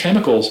putting these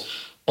chemicals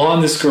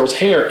on this girl's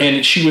hair, and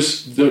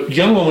the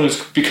young woman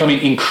was becoming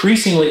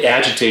increasingly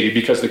agitated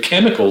because the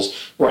chemicals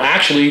were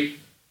actually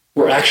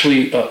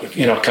kind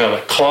of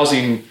like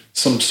causing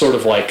some sort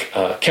of like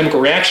chemical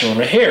reaction on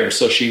her hair.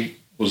 So she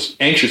was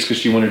anxious because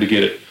she wanted to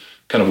get it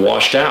kind of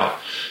washed out.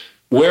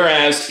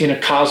 Whereas in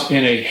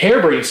a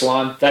hair braiding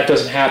salon, that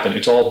doesn't happen.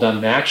 It's all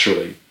done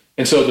naturally.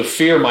 And so the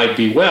fear might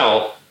be,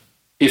 well,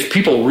 if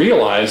people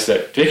realize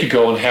that they could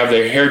go and have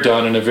their hair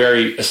done in a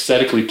very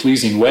aesthetically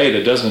pleasing way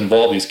that doesn't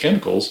involve these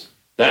chemicals,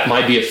 that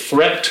might be a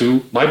threat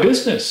to my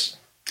business.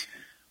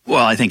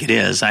 Well, I think it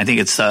is. I think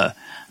it's I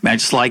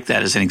just like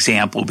that as an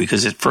example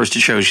because it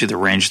shows you the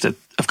range of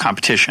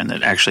competition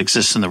that actually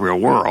exists in the real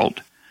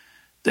world,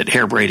 that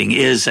hair braiding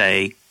is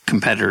a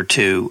competitor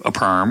to a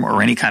perm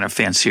or any kind of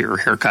fancier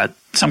haircut,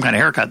 some kind of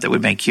haircut that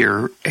would make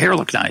your hair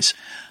look nice.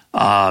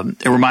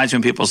 It reminds me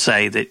when people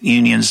say that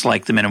unions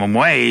like the minimum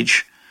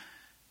wage.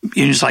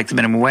 Unions like the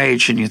minimum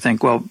wage, and you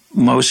think, well,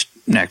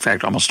 in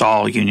fact, almost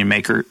all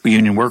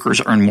union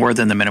workers earn more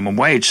than the minimum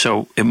wage,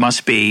 so it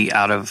must be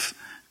out of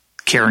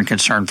care and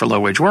concern for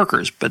low-wage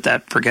workers. But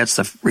that forgets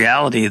the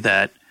reality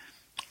that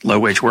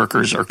low-wage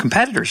workers are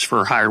competitors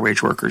for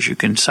higher-wage workers. You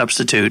can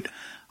substitute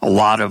a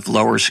lot of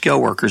lower-skill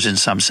workers in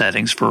some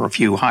settings for a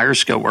few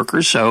higher-skill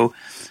workers, so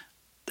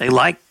they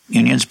like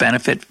unions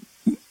benefit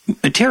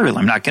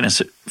materially.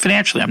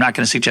 Financially, I'm not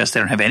going to suggest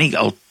they don't have any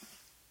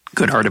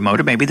good-hearted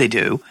motive. Maybe they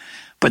do.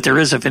 But there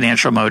is a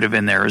financial motive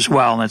in there as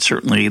well, and that's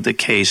certainly the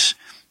case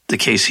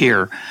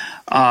here.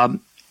 Can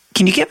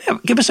you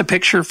give us a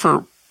picture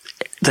for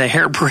the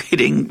hair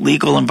braiding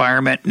legal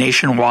environment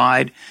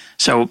nationwide?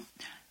 So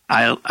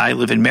I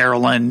live in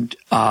Maryland.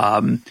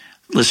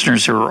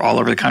 Listeners who are all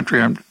over the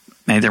country,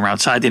 many of them are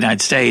outside the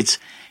United States.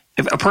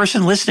 If a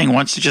person listening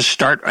wants to just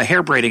start a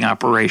hair braiding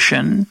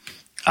operation,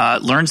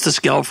 learns the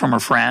skill from a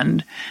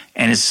friend,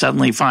 and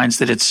suddenly finds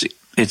that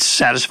it's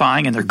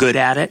satisfying and they're good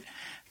at it,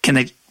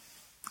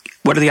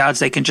 what are the odds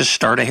they can just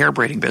start a hair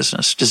braiding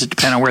business? Does it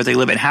depend on where they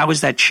live? And how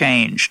has that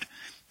changed?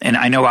 And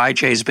I know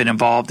IJ has been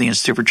involved, the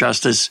Institute for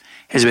Justice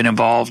has been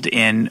involved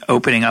in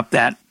opening up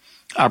that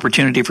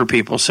opportunity for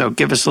people. So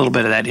give us a little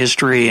bit of that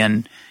history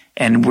and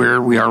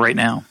where we are right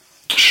now.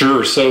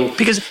 Sure. So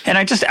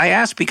I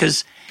ask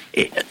because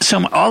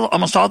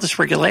almost all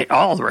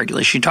the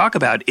regulation you talk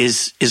about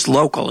is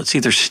local. It's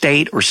either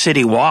state or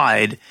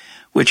citywide,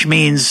 which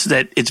means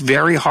that it's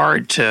very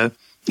hard you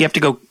have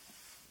to go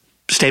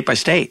state by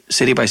state,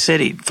 city by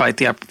city, fight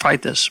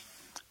this.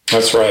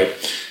 That's right.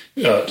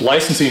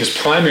 Licensing is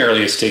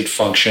primarily a state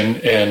function,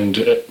 and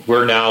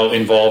we're now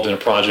involved in a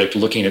project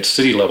looking at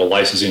city-level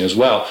licensing as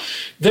well.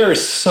 There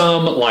is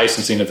some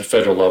licensing at the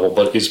federal level,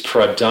 but is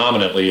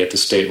predominantly at the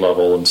state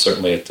level and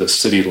certainly at the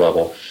city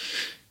level.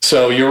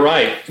 So you're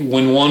right.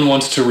 When one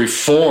wants to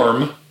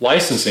reform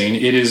licensing,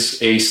 it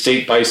is a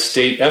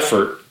state-by-state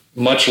effort,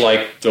 much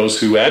like those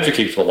who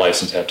advocate for the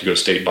license have to go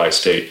state by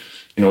state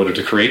in order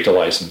to create the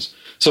license.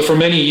 So for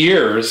many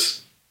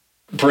years,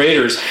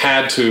 braiders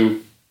had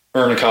to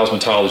earn a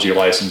cosmetology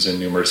license in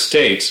numerous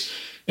states,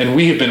 and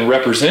we have been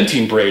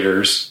representing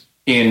braiders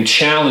in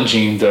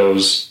challenging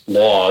those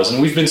laws,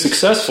 and we've been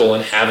successful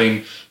in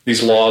having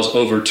these laws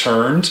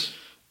overturned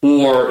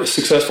or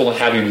successful in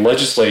having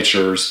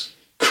legislatures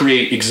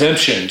create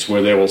exemptions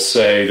where they will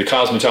say the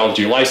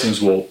cosmetology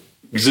license will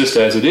exist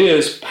as it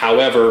is,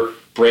 however,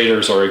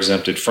 braiders are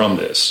exempted from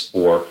this,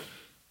 or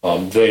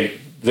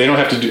they don't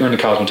have to earn a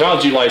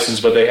cosmetology license,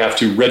 but they have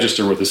to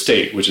register with the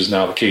state, which is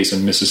now the case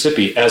in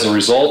Mississippi as a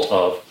result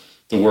of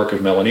the work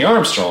of Melanie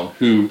Armstrong,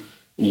 who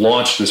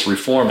launched this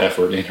reform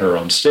effort in her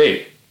own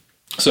state.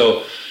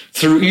 So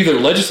through either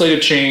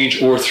legislative change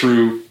or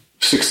through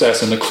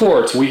success in the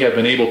courts, we have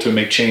been able to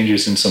make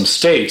changes in some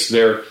states.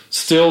 There are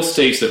still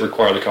states that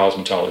require the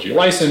cosmetology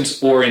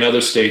license, or in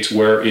other states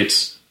where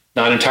it's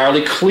not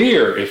entirely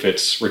clear if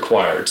it's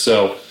required.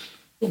 So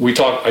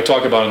I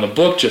talk about in the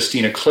book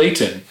Justina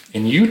Clayton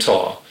in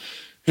Utah,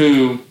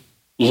 who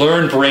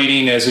learned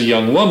braiding as a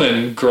young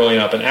woman growing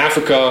up in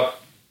Africa,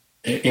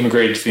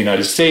 immigrated to the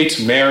United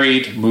States,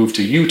 married, moved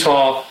to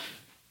Utah.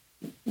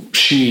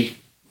 She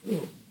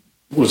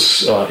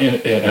was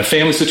in a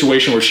family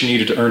situation where she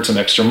needed to earn some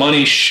extra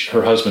money.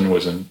 Her husband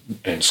was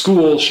in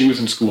school, she was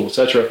in school,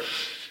 etc.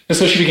 And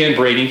so she began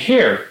braiding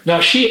hair.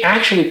 Now, she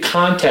actually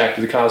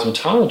contacted the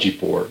cosmetology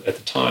board at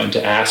the time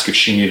to ask if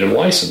she needed a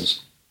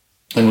license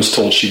and was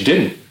told she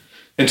didn't.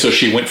 And so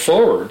she went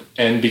forward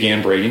and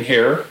began braiding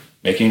hair,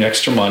 making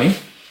extra money.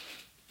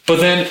 But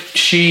then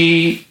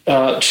she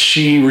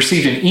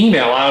received an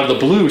email out of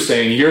the blue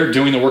saying, you're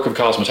doing the work of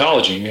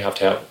cosmetology, and you have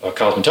to have a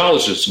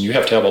cosmetologist, and you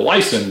have to have a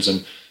license.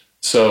 And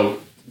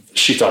so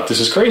she thought, this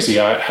is crazy.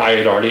 I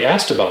had already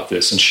asked about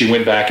this. And she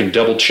went back and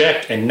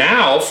double-checked. And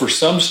now, for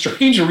some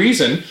strange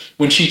reason,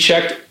 when she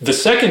checked the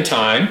second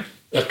time,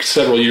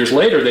 several years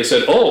later, they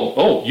said,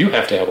 oh, you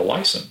have to have a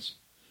license.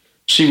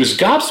 She was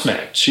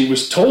gobsmacked. She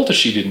was told that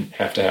she didn't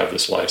have to have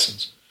this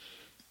license.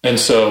 And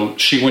so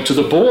she went to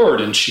the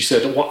board and she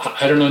said, well,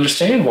 I don't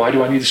understand. Why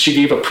do I need this? She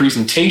gave a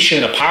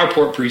presentation, a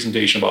PowerPoint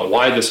presentation about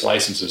why this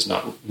license is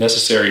not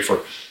necessary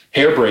for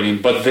hair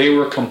braiding, but they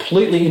were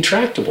completely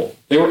intractable.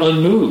 They were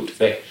unmoved.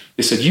 They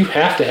said, you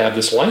have to have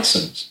this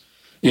license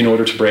in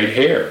order to braid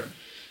hair.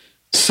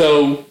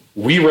 So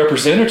we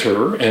represented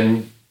her,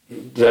 and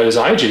that is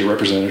IJ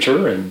represented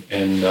her,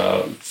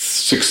 and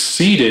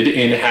succeeded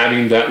in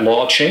having that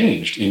law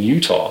changed in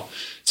Utah.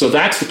 So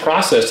that's the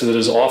process that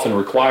is often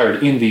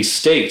required in these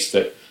states,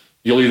 that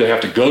you'll either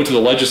have to go to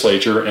the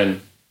legislature and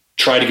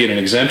try to get an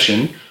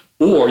exemption,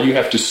 or you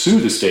have to sue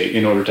the state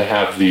in order to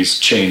have these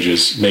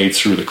changes made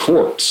through the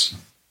courts.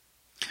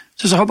 So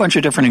there's a whole bunch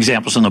of different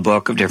examples in the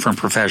book of different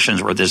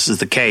professions where this is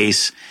the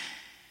case.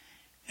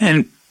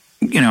 And,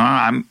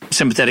 I'm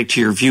sympathetic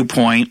to your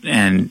viewpoint,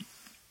 and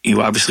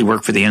you obviously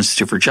work for the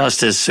Institute for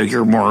Justice, so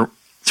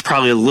it's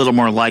probably a little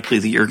more likely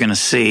that you're going to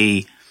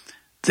see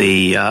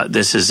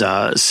this is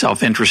a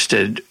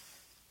self-interested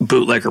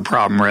bootlegger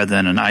problem rather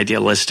than an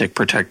idealistic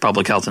protect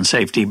public health and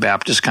safety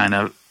Baptist kind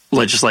of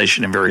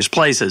legislation in various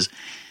places.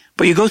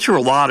 But you go through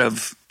a lot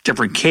of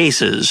different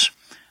cases,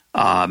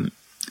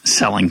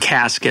 selling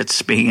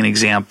caskets being an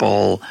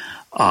example,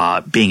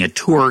 being a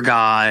tour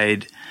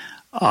guide,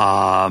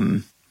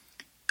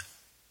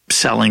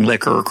 selling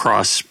liquor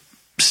across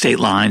state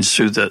lines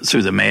through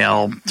the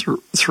mail,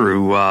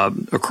 through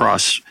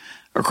across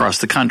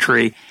the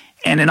country.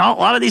 And in a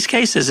lot of these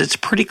cases, it's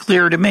pretty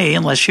clear to me,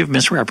 unless you've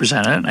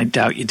misrepresented it, and I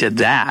doubt you did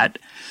that,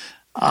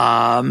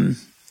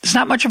 there's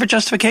not much of a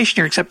justification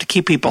here except to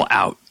keep people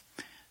out.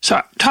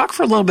 So talk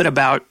for a little bit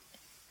about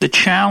the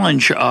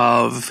challenge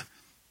of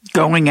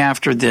going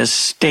after this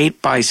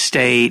state by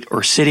state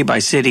or city by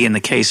city, in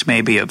the case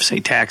maybe of, say,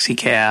 taxi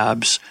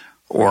cabs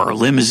or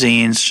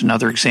limousines,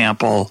 another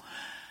example.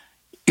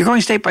 You're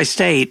going state by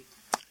state.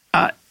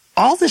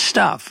 All this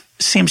stuff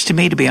seems to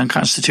me to be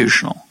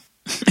unconstitutional.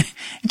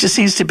 It just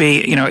seems to be,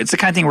 it's the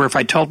kind of thing where if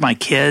I told my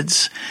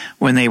kids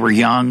when they were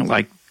young,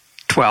 like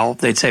 12,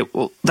 they'd say,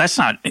 well,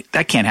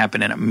 that can't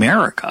happen in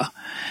America,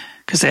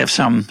 because they have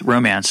some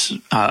romance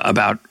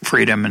about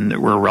freedom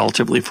and we're a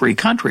relatively free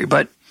country.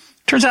 But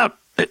it turns out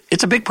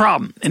it's a big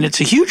problem, and it's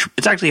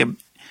actually a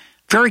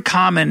very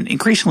common,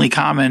 increasingly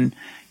common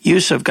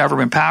use of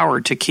government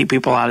power to keep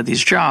people out of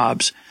these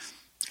jobs.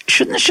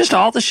 Shouldn't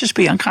all this just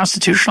be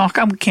unconstitutional? How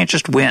come we can't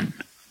just win?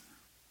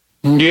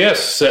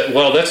 Yes,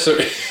 well, that's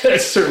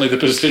certainly the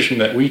position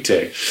that we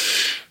take.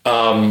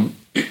 The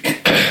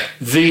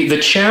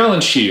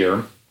challenge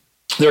here,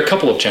 there are a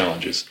couple of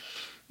challenges.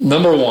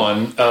 Number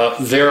one,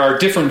 there are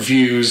different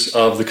views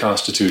of the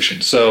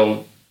Constitution.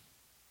 So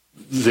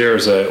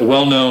there's a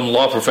well-known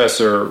law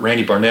professor,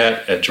 Randy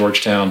Barnett at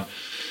Georgetown,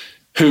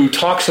 who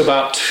talks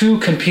about two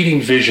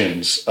competing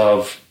visions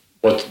of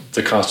what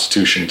the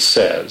Constitution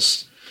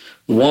says.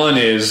 One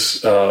is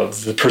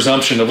the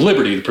presumption of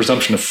liberty, the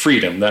presumption of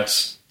freedom.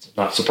 That's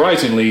not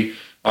surprisingly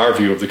our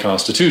view of the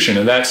Constitution.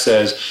 And that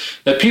says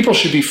that people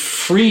should be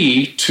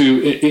free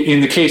to, in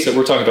the case that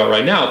we're talking about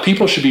right now,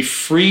 people should be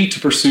free to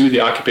pursue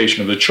the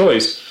occupation of their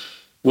choice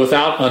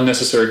without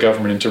unnecessary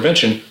government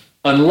intervention,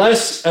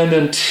 unless and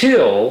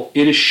until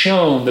it is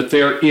shown that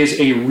there is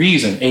a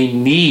reason, a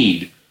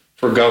need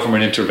for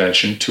government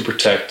intervention to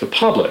protect the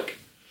public.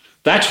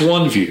 That's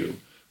one view.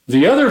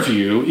 The other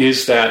view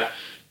is that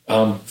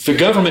the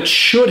government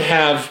should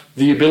have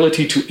the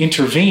ability to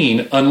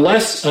intervene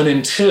unless and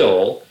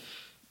until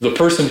the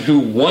person who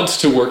wants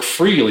to work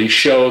freely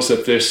shows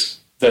that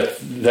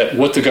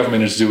what the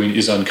government is doing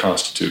is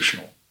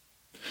unconstitutional.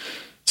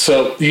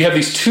 So you have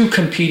these two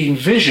competing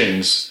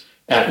visions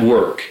at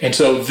work. And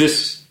so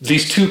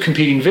these two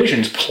competing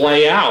visions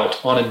play out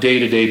on a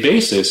day-to-day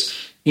basis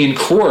in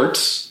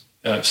courts,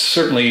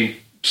 certainly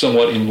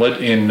somewhat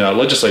in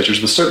legislatures,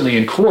 but certainly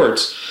in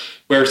courts,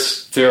 where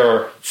there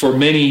are, for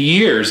many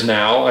years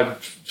now,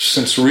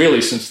 since the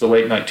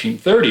late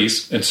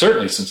 1930s, and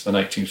certainly since the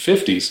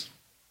 1950s,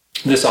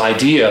 this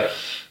idea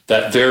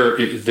that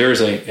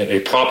there's a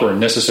proper and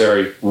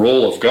necessary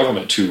role of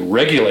government to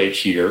regulate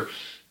here.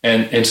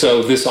 And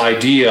so this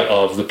idea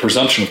of the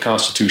presumption of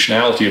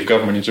constitutionality of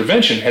government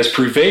intervention has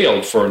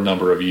prevailed for a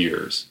number of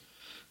years,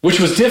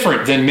 which was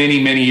different than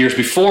many, many years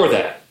before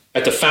that.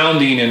 At the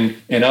founding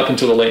and up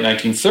until the late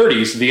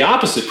 1930s, the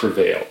opposite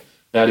prevailed.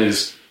 That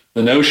is,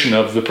 the notion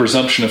of the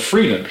presumption of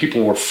freedom.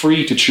 People were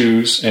free to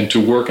choose and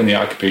to work in the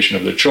occupation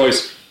of their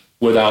choice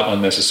without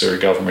unnecessary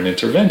government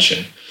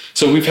intervention.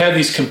 So we've had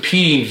these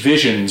competing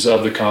visions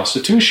of the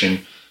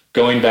Constitution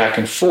going back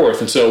and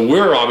forth. And so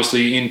we're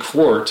obviously in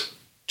court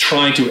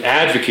trying to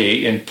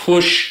advocate and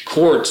push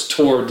courts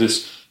toward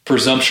this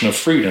presumption of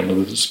freedom,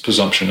 or this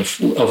presumption of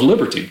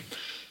liberty.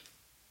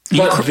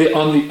 But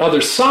on the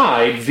other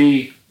side,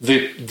 the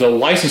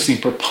licensing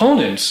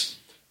proponents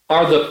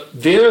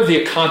they're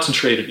the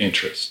concentrated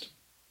interest,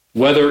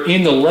 whether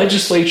in the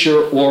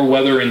legislature or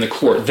whether in the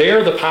court.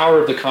 They're the power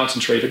of the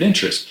concentrated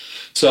interest.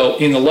 So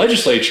in the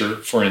legislature,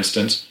 for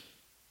instance,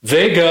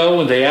 they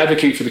go and they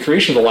advocate for the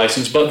creation of the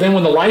license, but then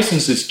when the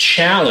license is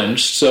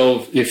challenged,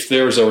 so if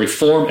there's a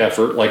reform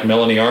effort like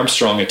Melanie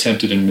Armstrong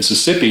attempted in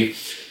Mississippi,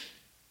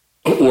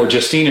 or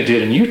Justina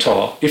did in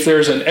Utah, if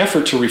there's an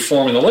effort to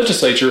reform in the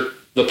legislature,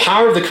 the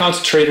power of the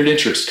concentrated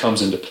interest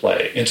comes into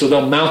play. And so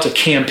they'll mount a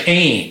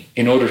campaign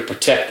in order to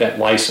protect that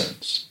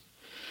license.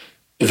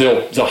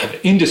 They'll have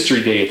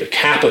industry day at the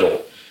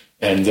Capitol,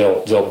 and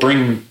they'll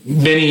bring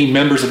many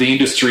members of the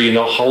industry, and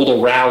they'll hold a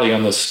rally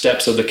on the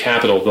steps of the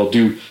Capitol. They'll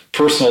do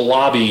personal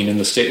lobbying in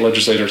the state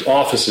legislators'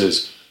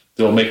 offices.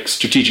 They'll make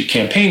strategic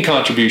campaign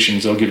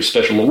contributions. They'll give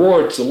special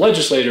awards to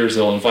legislators.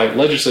 They'll invite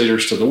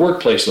legislators to the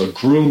workplace. They'll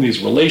groom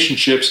these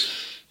relationships.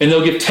 And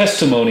they'll give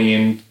testimony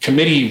in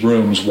committee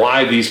rooms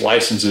why these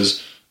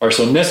licenses are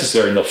so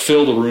necessary, and they'll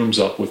fill the rooms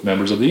up with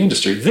members of the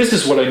industry. This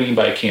is what I mean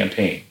by a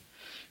campaign.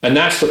 And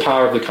that's the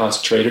power of the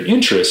concentrated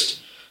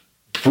interest,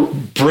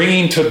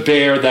 bringing to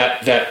bear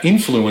that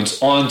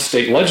influence on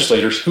state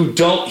legislators who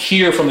don't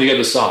hear from the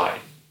other side.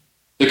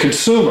 The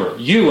consumer,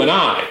 you and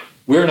I,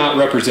 we're not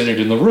represented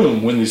in the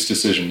room when these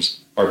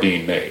decisions are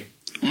being made.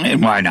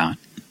 And why not?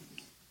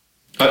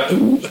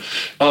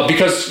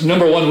 Because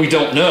number one, we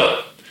don't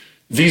know.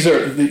 These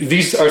are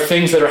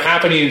things that are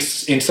happening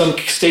in some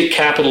state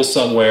capital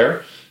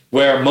somewhere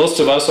where most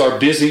of us are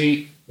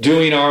busy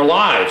doing our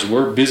lives.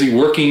 We're busy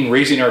working,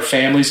 raising our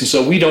families, and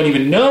so we don't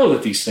even know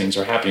that these things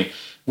are happening.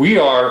 We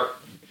are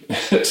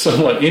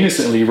somewhat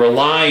innocently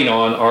relying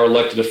on our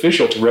elected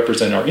official to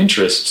represent our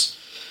interests.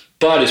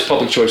 But as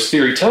public choice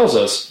theory tells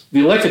us, the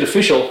elected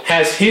official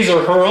has his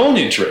or her own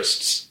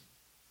interests,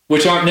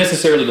 which aren't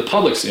necessarily the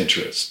public's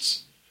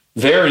interests.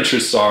 Their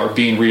interests are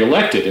being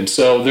reelected, and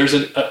so there's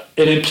an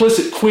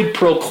implicit quid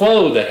pro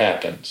quo that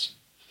happens.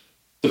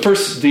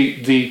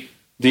 The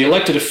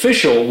elected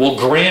official will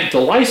grant the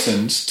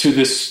license to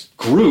this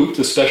group,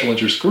 the special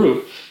interest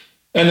group,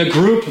 and the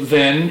group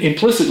then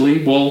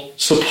implicitly will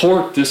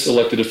support this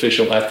elected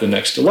official at the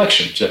next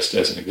election, just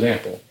as an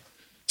example.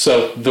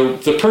 So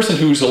the person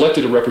who's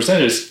elected a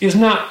representative is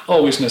not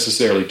always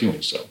necessarily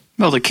doing so.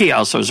 Well, the key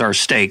also is our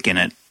stake in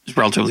it is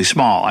relatively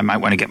small. I might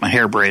want to get my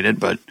hair braided,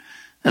 but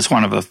that's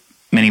one of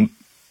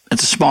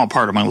it's a small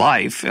part of my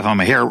life. If I'm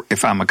a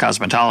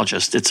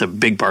cosmetologist, it's a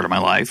big part of my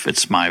life.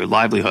 It's my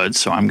livelihood,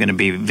 so I'm going to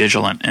be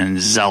vigilant and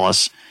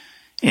zealous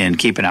in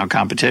keeping out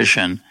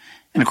competition.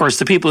 And of course,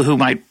 the people who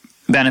might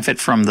benefit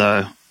from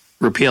the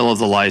repeal of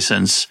the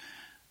license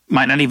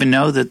might not even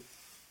know that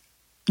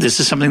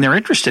this is something they're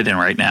interested in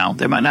right now.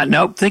 They might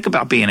not think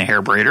about being a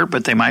hair braider,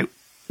 but they might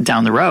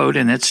down the road,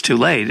 and it's too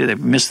late. They've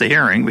missed the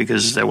hearing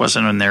because that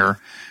wasn't on their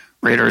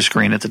radar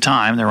screen at the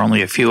time. There were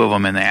only a few of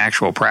them in the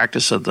actual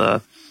practice of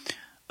the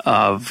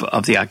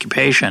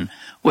occupation.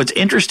 What's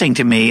interesting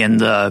to me in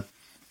the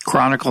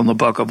chronicle in the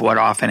book of what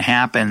often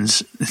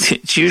happens,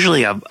 it's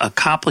usually a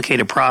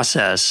complicated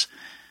process.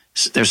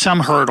 There's some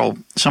hurdle,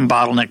 some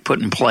bottleneck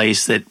put in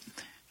place that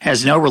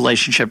has no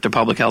relationship to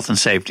public health and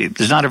safety.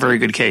 There's not a very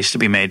good case to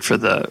be made for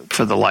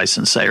the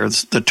license, say, or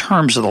the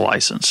terms of the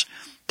license.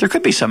 There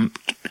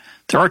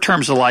are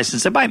terms of the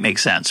license that might make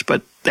sense,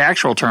 but the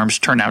actual terms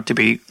turn out to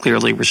be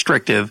clearly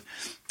restrictive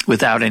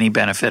without any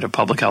benefit of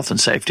public health and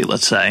safety,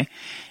 let's say.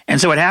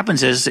 And so what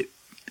happens is that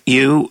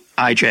you,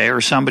 IJ,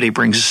 or somebody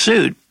brings a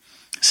suit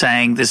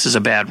saying this is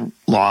a bad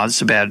law, this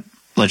is a bad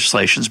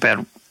legislation, it's a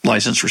bad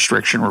license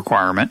restriction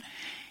requirement.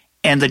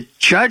 And the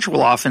judge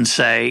will often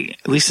say,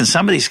 at least in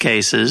some of these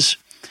cases,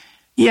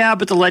 yeah,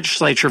 but the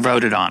legislature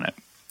voted on it,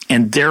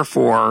 and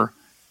therefore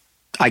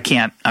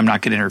I'm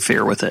not going to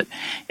interfere with it.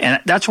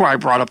 And that's where I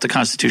brought up the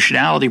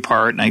constitutionality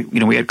part.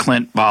 And we had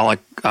Clint Bollock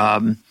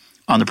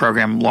on the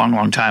program a long,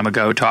 long time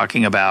ago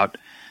talking about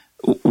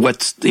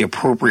what's the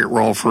appropriate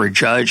role for a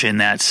judge in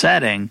that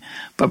setting.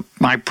 But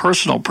my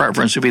personal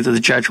preference would be that the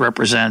judge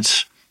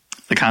represents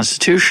the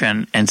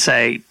Constitution and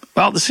say,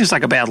 well, this seems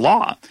like a bad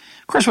law.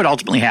 Of course, what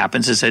ultimately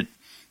happens is that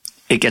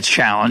it gets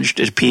challenged,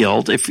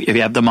 appealed, if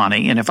you have the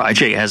money and if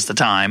IJ has the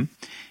time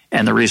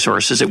and the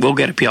resources, it will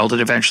get appealed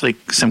and eventually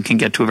some can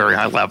get to a very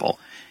high level.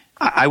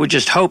 I would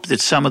just hope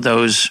that some of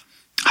those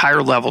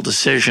higher level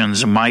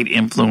decisions might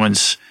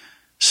influence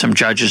some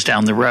judges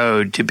down the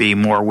road to be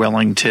more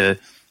willing to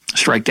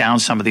strike down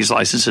some of these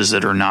licenses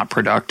that are not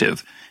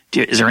productive.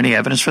 Is there any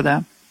evidence for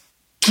that?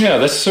 Yeah,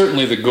 that's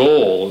certainly the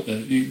goal.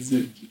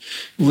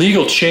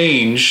 Legal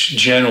change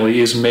generally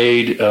is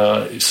made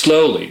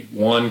slowly,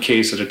 one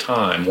case at a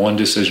time, one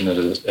decision at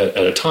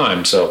a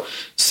time. So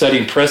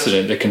setting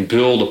precedent that can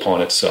build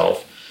upon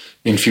itself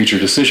in future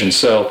decisions.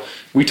 So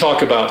we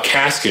talk about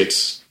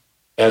caskets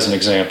as an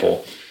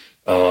example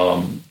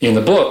in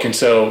the book. And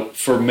so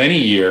for many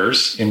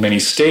years in many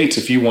states,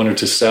 if you wanted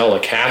to sell a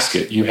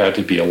casket, you had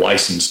to be a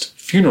licensed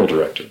funeral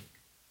director.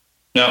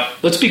 Now,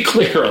 let's be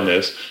clear on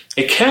this.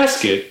 A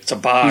casket it's a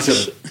box.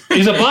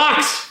 is a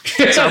box.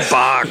 It's a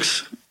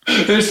box.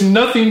 There's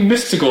nothing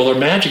mystical or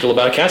magical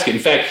about a casket.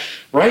 In fact,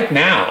 right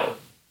now,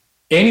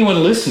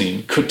 anyone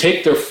listening could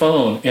take their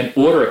phone and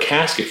order a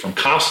casket from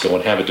Costco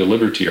and have it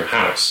delivered to your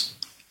house.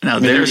 Now,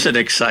 there's an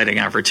exciting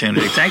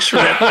opportunity. Thanks for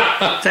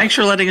that. Thanks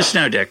for letting us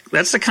know, Dick.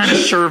 That's the kind of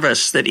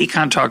service that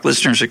EconTalk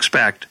listeners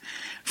expect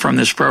from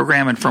this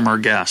program and from our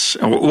guests.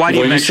 Why do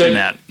you mention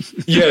that?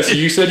 Yes,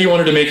 you said you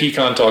wanted to make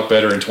EconTalk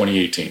better in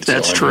 2018.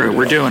 That's true.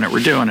 We're doing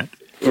it.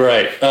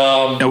 Right.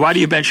 Now, why do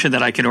you mention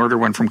that I can order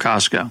one from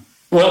Costco?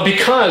 Well,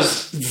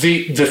 because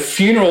the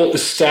funeral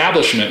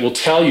establishment will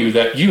tell you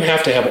that you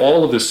have to have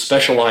all of this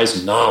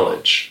specialized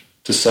knowledge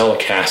to sell a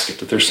casket,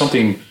 that there's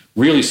something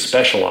really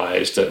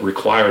specialized that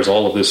requires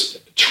all of this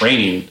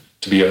training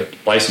to be a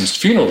licensed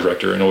funeral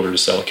director in order to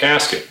sell a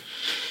casket.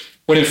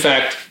 When in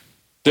fact,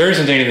 there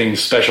isn't anything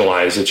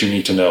specialized that you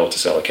need to know to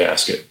sell a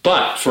casket.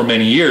 But for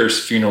many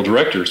years, funeral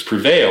directors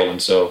prevailed.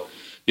 And so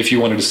if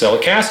you wanted to sell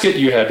a casket,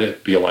 you had to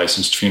be a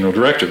licensed funeral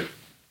director.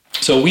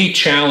 So we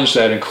challenged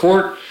that in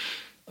court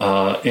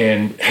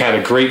and had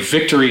a great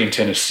victory in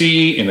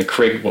Tennessee in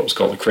what was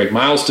called the Craig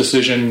Miles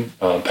decision.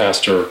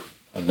 Pastor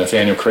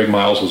Nathaniel Craig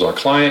Miles was our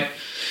client.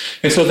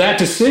 And so that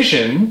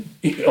decision,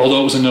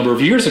 although it was a number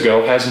of years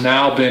ago, has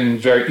now been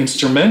very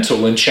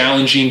instrumental in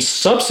challenging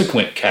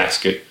subsequent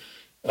casket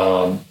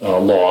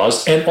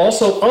laws and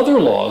also other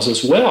laws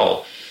as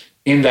well,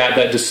 in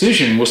that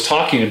decision was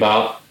talking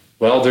about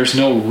well, there's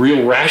no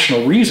real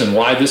rational reason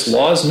why this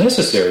law is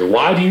necessary.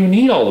 Why do you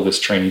need all of this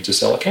training to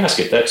sell a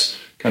casket? That's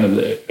kind of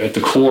at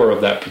the core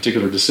of that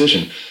particular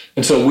decision.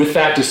 And so with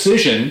that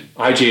decision,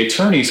 IJ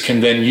attorneys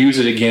can then use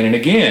it again and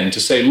again to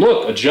say,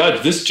 look,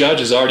 this judge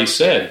has already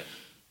said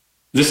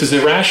this is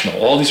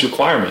irrational, all these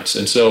requirements.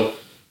 And so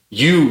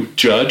you,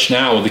 judge,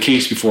 now the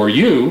case before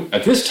you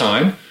at this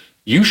time,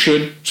 you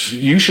should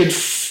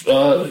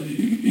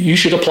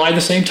apply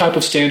the same type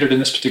of standard in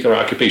this particular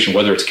occupation,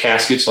 whether it's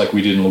caskets like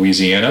we did in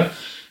Louisiana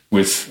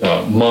with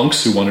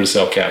monks who wanted to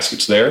sell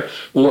caskets there,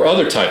 or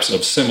other types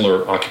of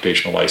similar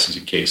occupational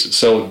licensing cases.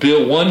 So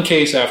one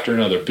case after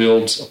another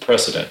builds a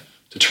precedent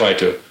to try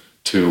to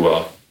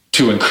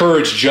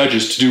encourage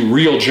judges to do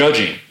real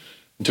judging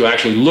and to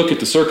actually look at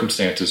the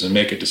circumstances and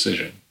make a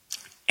decision.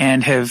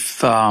 And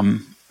have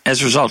as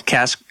a result,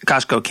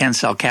 Costco can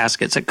sell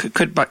caskets.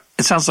 It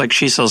sounds like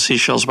she sells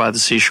seashells by the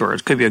seashore.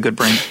 It could be a good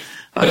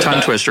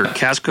tongue twister.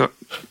 Costco,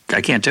 I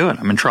can't do it.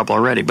 I'm in trouble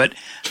already. But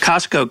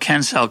Costco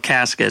can sell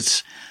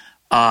caskets.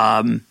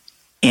 And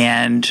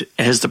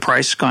has the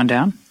price gone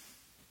down?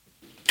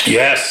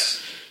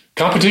 Yes.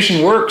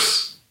 Competition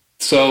works.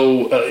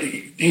 So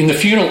in the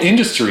funeral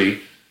industry,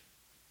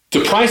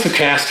 the price of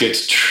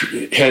caskets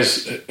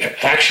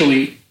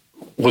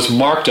was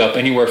marked up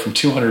anywhere from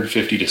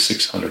 250 to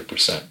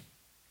 600%.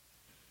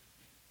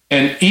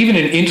 And even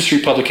in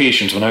industry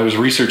publications, when I was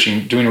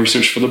doing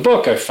research for the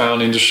book, I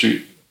found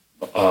industry,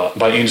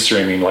 by industry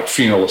I mean like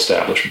funeral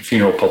establishment,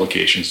 funeral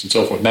publications and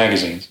so forth,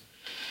 magazines,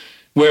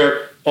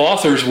 where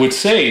authors would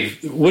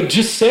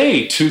just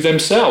say to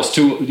themselves,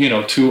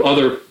 to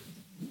other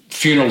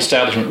funeral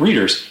establishment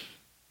readers,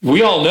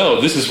 we all know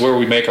this is where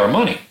we make our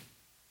money.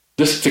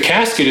 The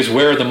casket is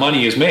where the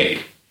money is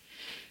made.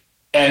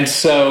 And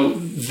so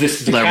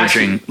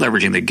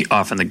leveraging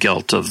often the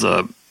guilt of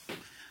the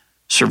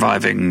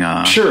surviving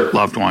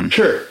loved one.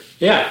 Sure,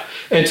 yeah.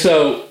 And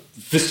so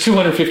this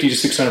 250 to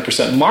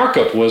 600%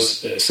 markup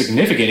was a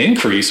significant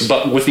increase,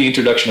 but with the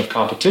introduction of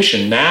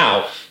competition,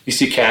 now you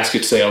see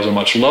casket sales are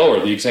much lower.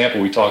 The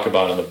example we talk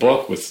about in the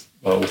book with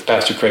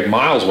Pastor Craig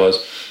Miles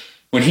was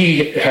when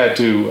he had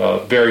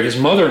to bury his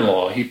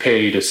mother-in-law, he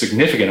paid a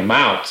significant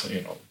amount,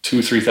 $2,000 to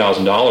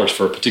 $3,000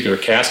 for a particular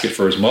casket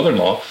for his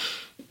mother-in-law.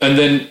 And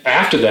then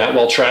after that,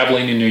 while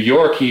traveling in New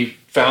York, he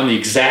found the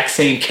exact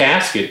same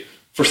casket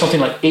for something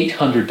like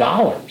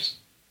 $800.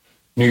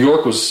 New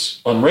York was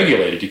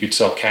unregulated. You could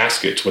sell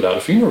caskets without a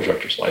funeral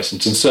director's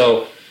license. And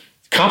so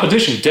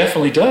competition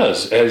definitely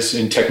does, as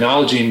in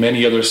technology and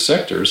many other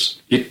sectors,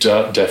 it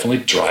definitely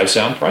drives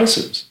down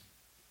prices.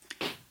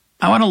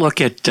 I want to look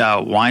at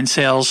wine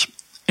sales.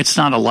 It's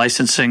not a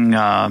licensing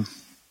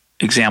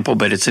example,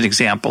 but it's an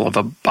example of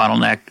a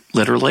bottleneck,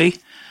 literally.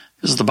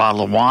 This is the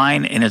bottle of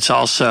wine, and it's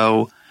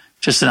also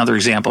just another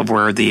example of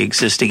where the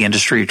existing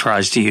industry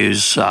tries to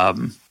use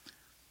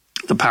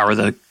the power of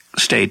the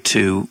state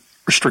to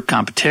restrict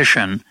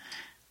competition.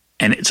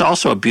 And it's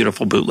also a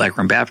beautiful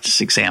bootlegger and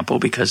Baptist example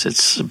because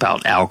it's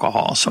about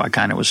alcohol, so I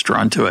kind of was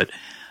drawn to it.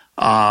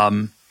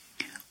 I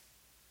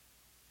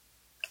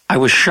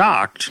was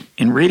shocked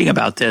in reading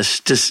about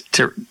this.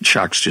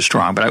 Shock's too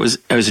strong, but I was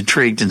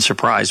intrigued and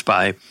surprised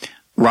by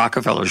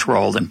Rockefeller's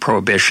role in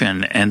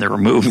Prohibition and the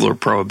removal of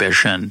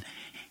Prohibition,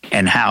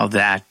 and how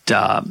that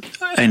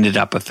ended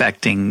up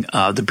affecting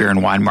the beer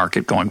and wine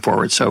market going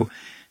forward. So,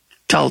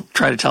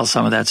 try to tell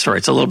some of that story.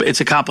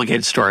 It's a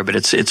complicated story, but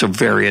it's a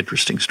very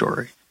interesting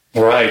story.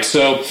 Right.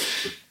 So,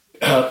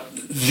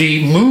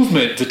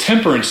 the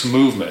temperance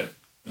movement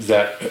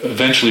that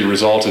eventually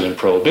resulted in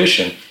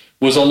Prohibition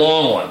was a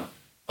long one.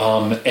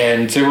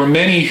 And there were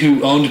many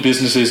who owned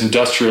businesses,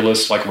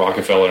 industrialists like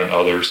Rockefeller and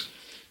others,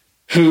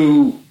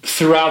 who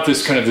throughout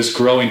this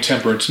growing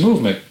temperance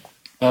movement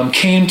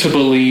came to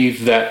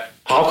believe that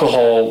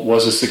alcohol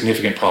was a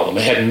significant problem.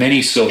 It had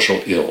many social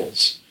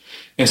ills.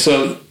 And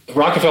so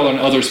Rockefeller and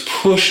others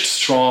pushed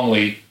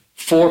strongly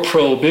for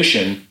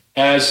Prohibition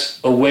as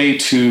a way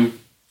to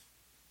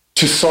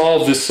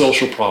solve this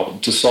social problem,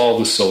 to solve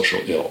this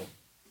social ill.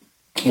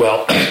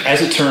 Well,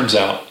 as it turns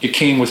out, it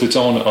came with its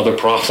own other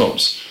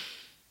problems.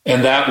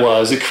 And that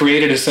was, it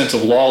created a sense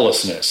of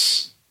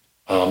lawlessness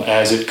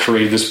as it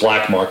created this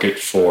black market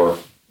for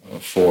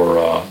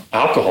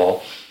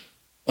alcohol.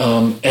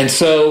 And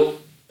so,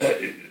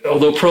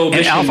 although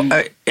Prohibition...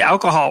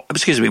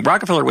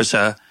 Rockefeller was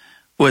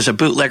a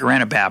bootlegger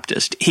and a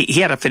Baptist. He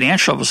had a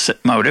financial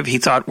motive. He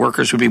thought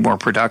workers would be more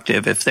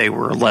productive if they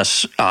were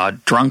less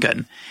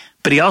drunken.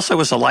 But he also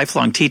was a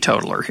lifelong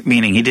teetotaler,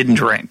 meaning he didn't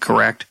drink,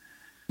 correct?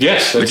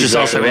 Yes, which is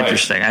exactly also right.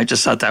 Interesting. I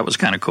just thought that was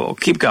kind of cool.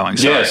 Keep going.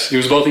 Sorry. Yes, he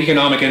was both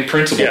economic and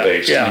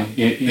principle-based in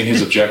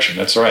his objection.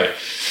 That's right.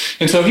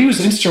 And so he was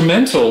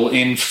instrumental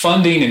in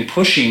funding and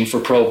pushing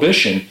for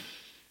Prohibition,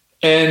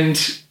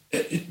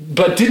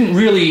 but didn't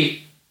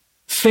really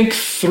think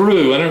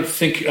through. I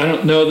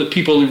don't know that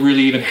people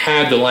really even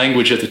had the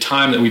language at the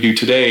time that we do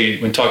today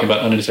when talking about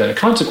unintended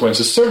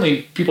consequences.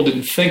 Certainly, people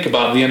didn't think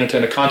about the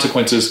unintended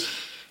consequences,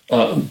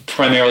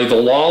 primarily the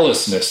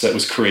lawlessness that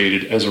was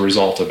created as a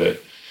result of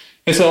it.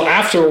 And so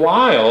after a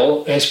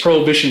while, as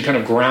Prohibition kind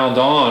of ground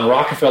on,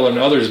 Rockefeller and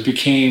others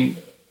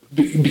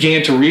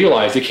began to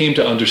realize, they came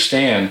to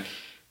understand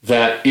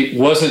that it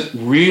wasn't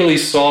really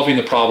solving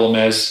the problem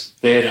as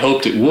they had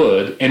hoped it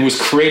would, and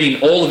was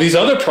creating all of these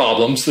other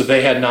problems that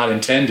they had not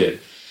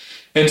intended.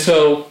 And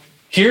so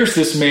here's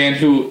this man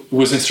who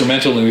was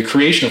instrumental in the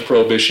creation of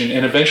Prohibition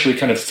and eventually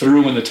kind of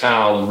threw in the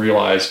towel and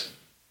realized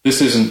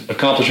this isn't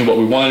accomplishing what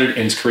we wanted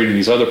and it's creating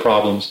these other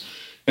problems.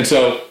 And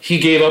so he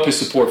gave up his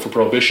support for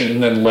Prohibition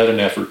and then led an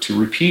effort to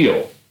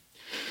repeal.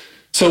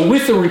 So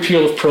with the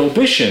repeal of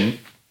Prohibition,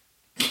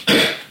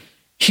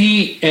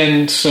 he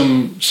and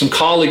some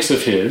colleagues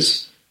of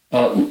his,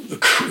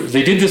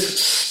 they did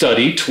this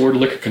study toward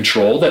liquor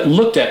control that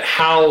looked at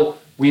how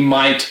we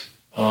might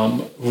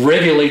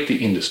regulate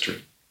the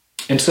industry.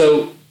 And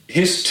so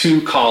his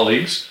two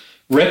colleagues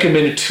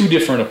recommended two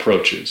different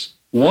approaches.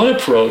 One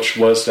approach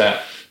was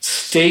that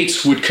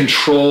states would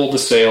control the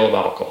sale of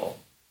alcohol.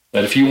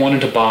 That if you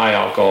wanted to buy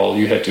alcohol,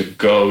 you had to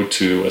go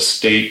to a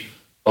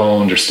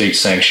state-owned or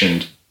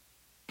state-sanctioned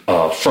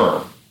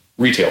firm,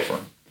 retail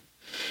firm.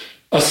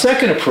 A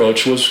second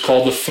approach was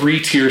called the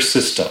three-tier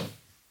system.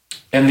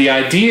 And the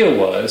idea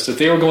was that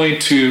they were going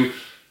to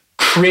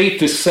create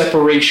this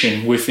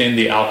separation within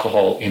the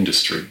alcohol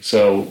industry.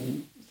 So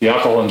the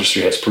alcohol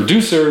industry has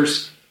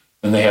producers,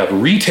 and they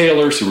have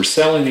retailers who are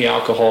selling the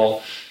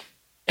alcohol.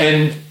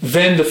 And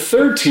then the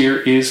third tier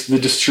is the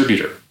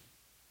distributor.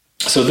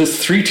 So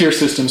this three-tier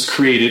system is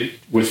created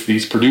with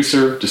these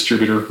producer,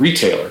 distributor,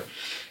 retailer.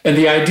 And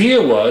the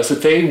idea was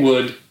that they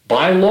would,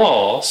 by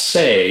law,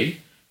 say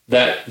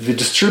that the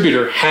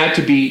distributor had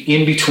to be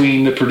in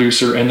between the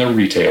producer and the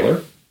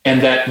retailer,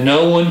 and that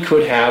no one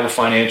could have a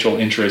financial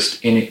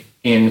interest in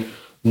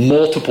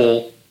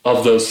multiple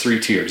of those three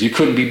tiers. You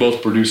couldn't be both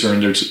a producer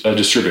and a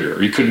distributor,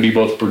 or you couldn't be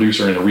both a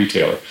producer and a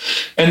retailer.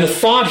 And the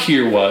thought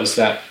here was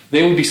that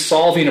they would be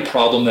solving a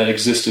problem that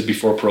existed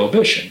before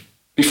Prohibition.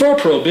 Before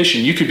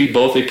Prohibition, you could be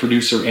both a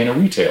producer and a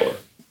retailer,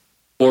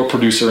 or a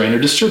producer and a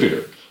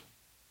distributor.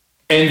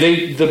 And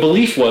the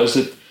belief was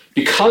that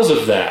because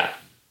of that,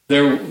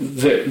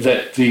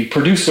 that the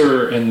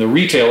producer and the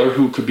retailer,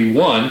 who could be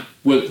one,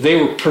 they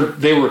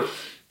were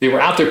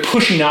out there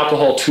pushing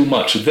alcohol too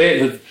much.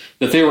 That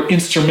they were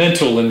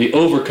instrumental in the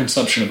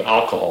overconsumption of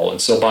alcohol. And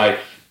so by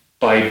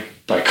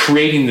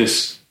creating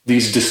these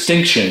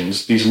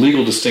distinctions, these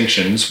legal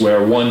distinctions,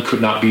 where one could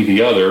not be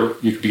the other,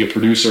 you could be a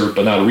producer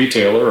but not a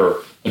retailer,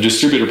 or a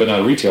distributor but not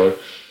a retailer,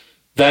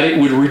 that it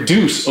would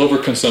reduce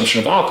overconsumption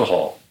of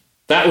alcohol.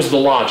 That was the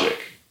logic.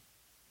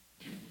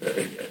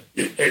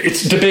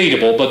 It's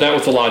debatable, but that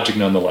was the logic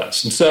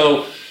nonetheless. And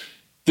so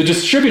the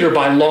distributor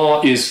by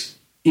law is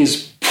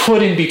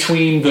put in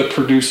between the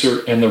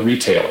producer and the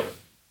retailer.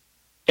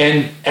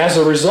 And as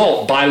a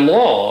result, by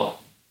law,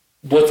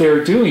 what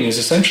they're doing is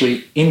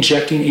essentially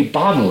injecting a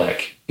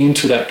bottleneck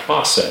into that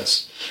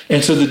process.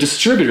 And so the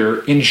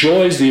distributor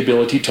enjoys the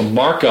ability to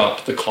mark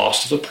up the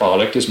cost of the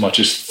product as much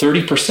as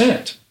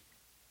 30%.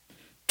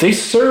 They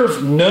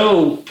serve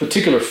no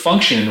particular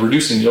function in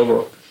reducing the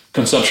overall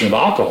consumption of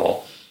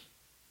alcohol.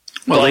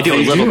 Well, they do a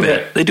little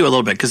bit. They do a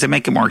little bit because they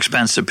make it more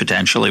expensive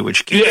potentially,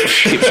 which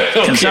keeps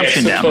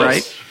consumption down,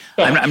 right?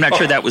 I'm not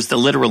sure that was the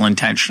literal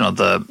intention of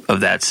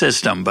that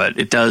system, but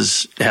it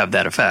does have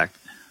that effect.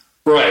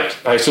 Right.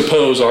 I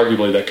suppose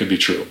arguably that could be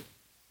true.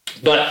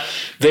 But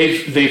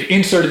they've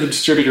inserted the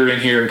distributor in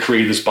here and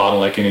created this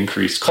bottleneck and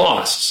increased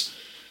costs.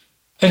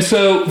 And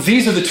so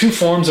these are the two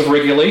forms of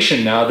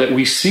regulation now that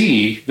we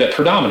see that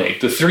predominate.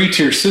 The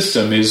three-tier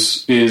system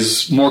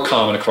is more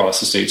common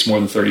across the states. More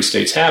than 30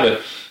 states have it.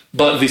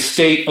 But the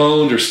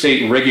state-owned or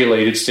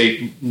state-regulated,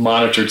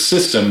 state-monitored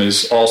system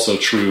is also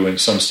true in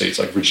some states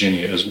like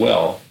Virginia as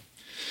well.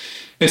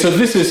 And so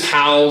this is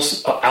how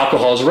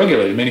alcohol is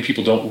regulated. Many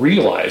people don't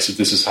realize that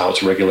this is how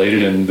it's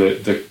regulated, and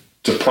the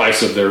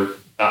price of their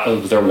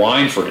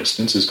wine, for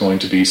instance, is going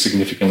to be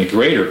significantly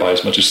greater by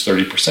as much as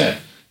 30%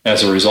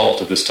 as a result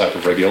of this type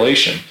of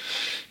regulation.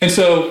 And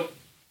so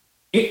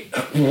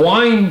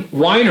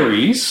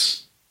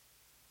wineries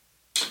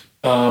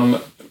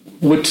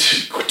would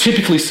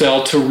typically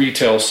sell to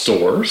retail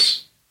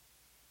stores,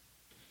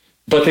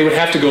 but they would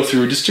have to go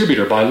through a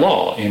distributor by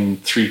law in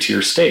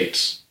three-tier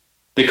states.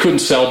 They couldn't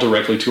sell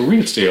directly to a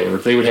retailer.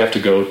 They would have to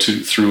go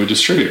through a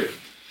distributor.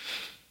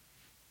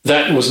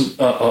 That was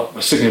a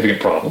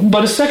significant problem.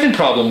 But a second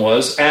problem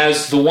was,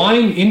 as the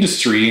wine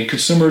industry and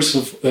consumers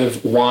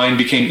of wine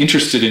became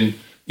interested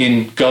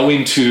in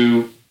going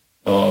to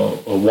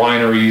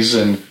wineries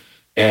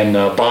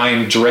and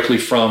buying directly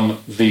from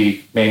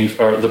the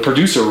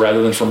producer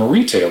rather than from a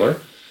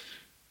retailer,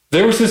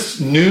 there was this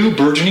new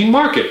burgeoning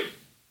market.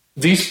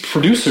 These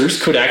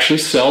producers could actually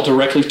sell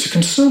directly to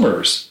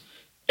consumers,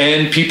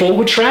 and people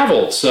would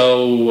travel.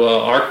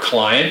 So our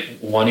client,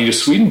 Juanita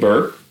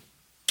Swedenberg,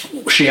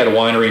 she had a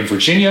winery in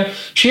Virginia.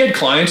 She had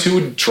clients who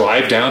would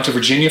drive down to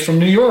Virginia from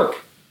New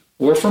York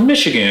or from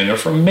Michigan or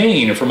from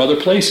Maine or from other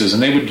places,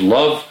 and they would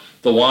love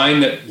the wine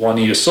that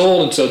Juanita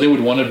sold, and so they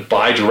would want to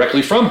buy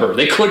directly from her.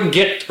 They couldn't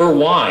get her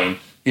wine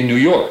in New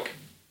York.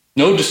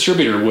 No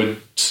distributor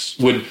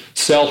would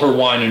sell her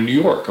wine in New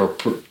York or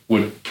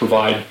would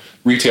provide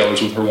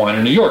retailers with her wine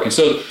in New York. And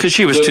so, because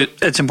she was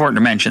it's important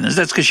to mention this.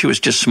 That's because she was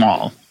just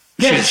small.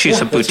 She's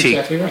a boutique.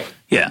 That's exactly right.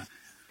 Yeah.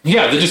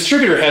 Yeah, the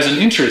distributor has an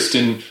interest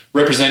in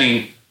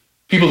representing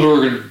people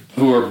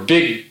who are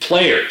big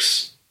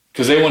players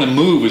because they want to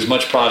move as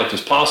much product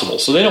as possible.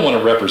 So they don't want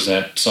to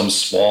represent some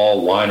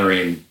small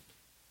winery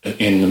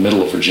in the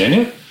middle of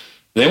Virginia.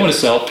 They want to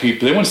sell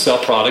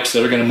products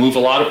that are going to move a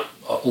lot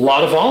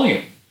of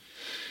volume.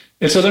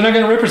 And so they're not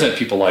going to represent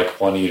people like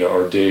Juanita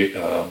or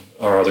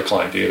our other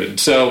client, David. And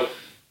so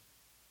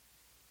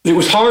it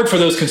was hard for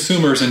those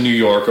consumers in New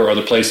York or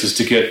other places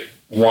to get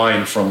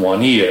wine from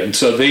Juanita. And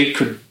so they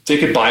could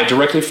buy it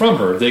directly from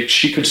her.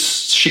 She could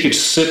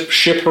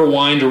ship her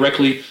wine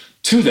directly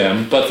to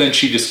them, but then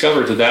she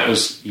discovered that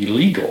was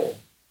illegal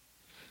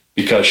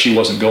because she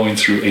wasn't going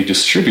through a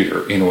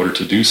distributor in order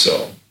to do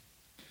so.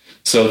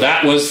 So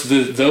those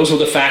were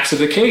the facts of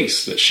the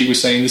case, that she was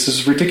saying, this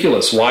is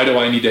ridiculous. Why do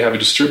I need to have a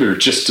distributor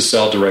just to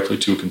sell directly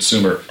to a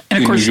consumer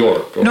in New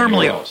York or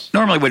normally anywhere else?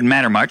 Normally wouldn't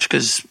matter much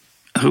because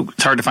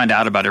it's hard to find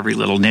out about every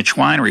little niche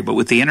winery. But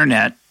with the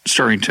internet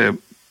starting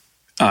to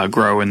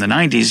grow in the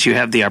 90s, you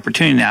have the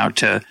opportunity now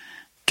to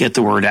get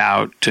the word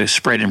out, to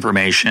spread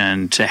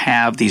information, to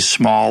have these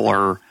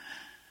smaller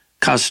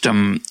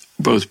custom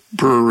both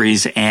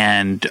breweries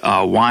and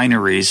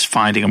wineries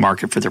finding a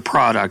market for their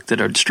product that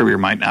a distributor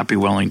might not be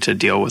willing to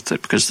deal with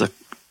it because the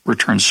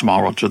return's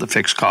small relative to the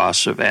fixed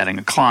costs of adding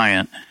a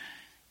client.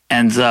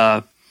 And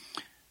the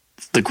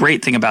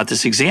great thing about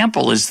this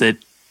example is that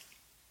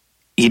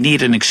you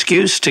need an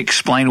excuse to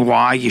explain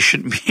why you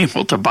shouldn't be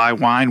able to buy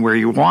wine where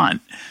you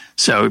want.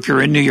 So if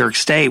you're in New York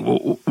State,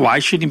 why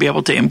shouldn't you be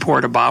able to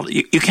import a bottle?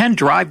 You can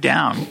drive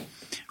down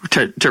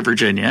to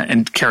Virginia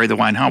and carry the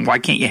wine home. Why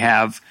can't you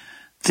have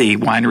the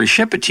winery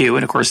ship it to you?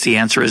 And, of course, the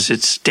answer is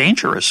it's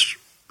dangerous.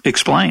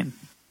 Explain.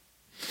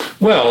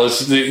 Well,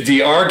 it's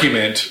the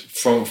argument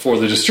for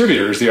the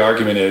distributors, the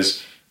argument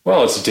is,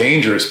 well, it's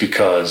dangerous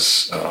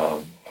because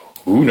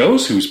who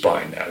knows who's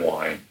buying that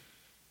wine?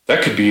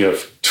 That could be a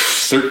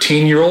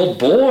 13-year-old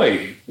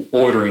boy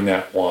ordering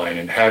that wine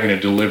and having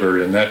it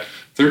delivered, and that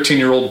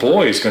 13-year-old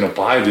boy is going to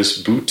buy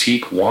this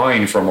boutique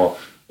wine from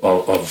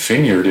a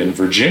vineyard in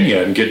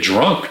Virginia and get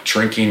drunk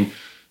drinking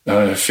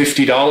a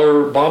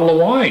 $50 bottle of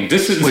wine.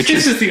 This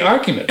is the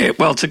argument.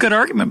 It's a good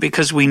argument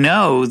because we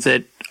know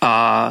that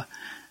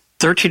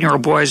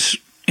 13-year-old boys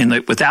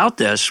without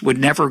this would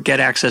never get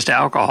access to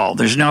alcohol.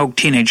 There's no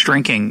teenage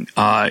drinking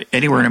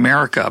anywhere in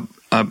America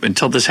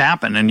until this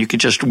happened, and you could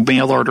just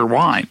mail order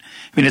wine.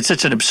 I mean, it's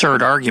such an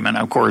absurd argument.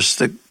 Of course,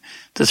 the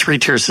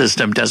three-tier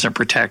system doesn't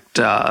protect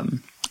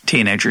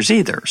teenagers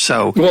either.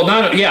 So,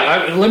 let me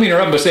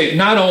interrupt by saying,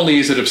 not only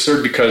is it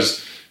absurd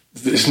because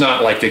it's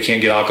not like they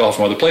can't get alcohol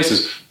from other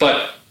places,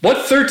 but what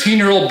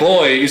 13-year-old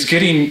boy is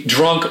getting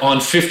drunk on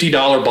 $50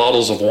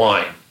 bottles of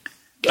wine?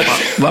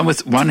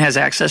 One has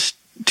access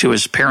to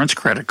his parents'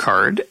 credit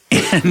card,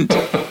 and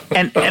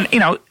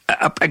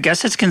I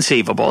guess it's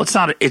conceivable.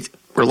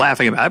 We're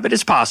laughing about it, but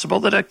it's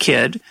possible that a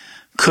kid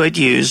could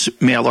use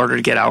mail order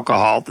to get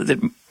alcohol.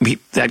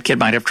 That kid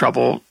might have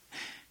trouble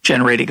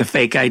generating a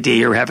fake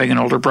ID or having an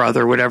older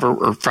brother or whatever,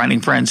 or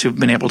finding friends who've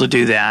been able to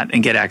do that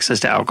and get access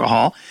to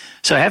alcohol.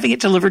 So having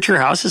it delivered to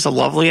your house is a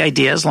lovely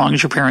idea as long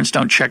as your parents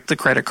don't check the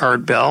credit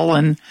card bill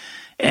and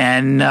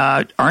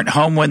aren't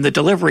home when the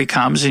delivery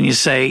comes and you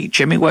say,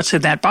 Jimmy, what's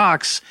in that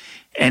box?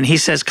 And he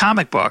says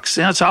comic books.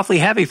 It's awfully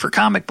heavy for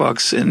comic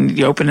books. And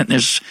you open it and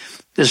there's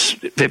this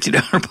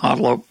 $50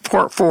 bottle of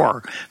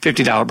four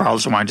 $50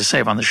 bottles of wine to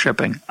save on the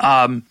shipping.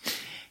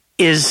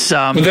 There's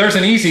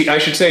an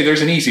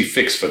easy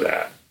fix for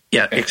that.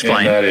 Yeah,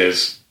 explain.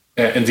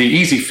 And the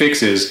easy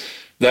fix is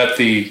that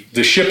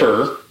the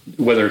shipper,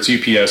 whether it's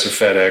UPS or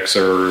FedEx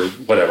or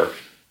whatever,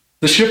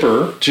 the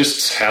shipper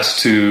just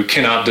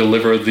cannot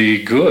deliver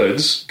the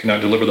goods, cannot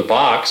deliver the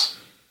box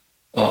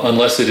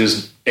unless it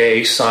is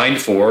A,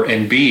 signed for,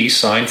 and B,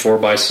 signed for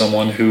by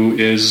someone who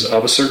is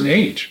of a certain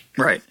age.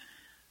 Right.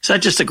 So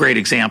that's just a great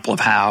example of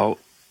how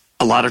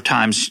a lot of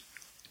times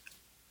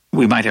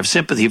we might have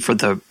sympathy for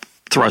the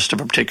thrust of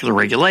a particular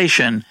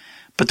regulation,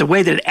 but the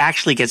way that it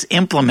actually gets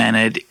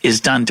implemented is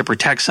done to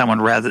protect someone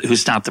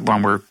who's not the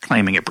one we're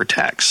claiming it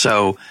protects.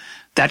 So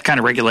that kind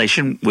of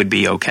regulation would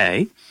be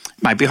okay.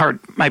 Might be hard,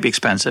 might be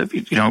expensive.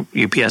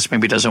 UPS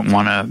maybe doesn't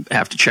want to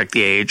have to check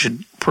the age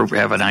and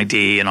have an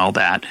ID and all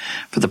that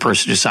for the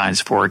person who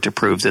signs for it to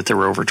prove that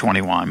they're over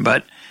 21.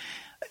 But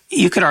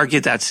you could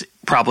argue that's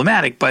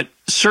problematic, but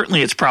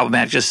certainly it's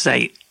problematic just to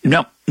say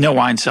no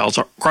wine sales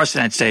across the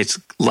United States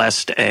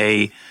lest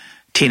a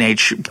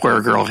teenage boy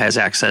or girl has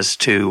access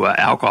to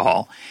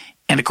alcohol.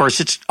 And, of course,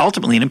 it's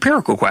ultimately an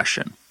empirical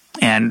question.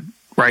 And,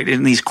 right,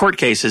 in these court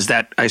cases,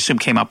 that I assume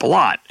came up a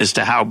lot as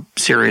to how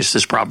serious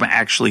this problem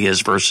actually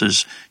is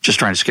versus just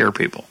trying to scare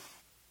people.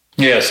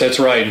 Yes, that's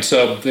right. And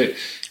so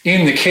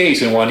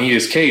in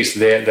Juanita's case,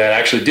 that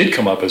actually did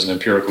come up as an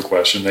empirical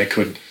question. They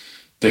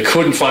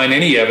couldn't find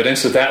any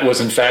evidence that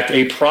was, in fact,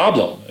 a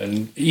problem.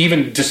 And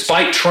even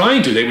despite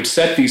trying to, they would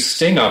set these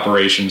sting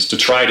operations to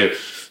try to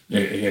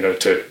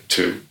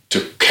to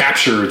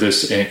capture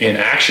this in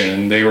action,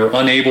 and they were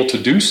unable to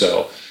do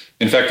so.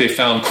 In fact, they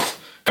found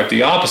quite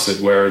the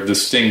opposite, where the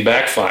sting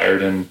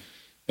backfired, and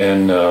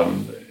they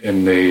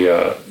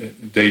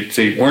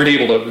weren't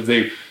able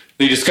to.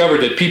 They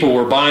discovered that people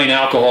were buying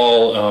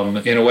alcohol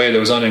in a way that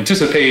was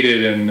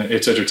unanticipated, and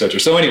et cetera, et cetera.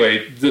 So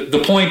anyway,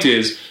 the point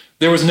is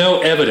there was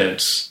no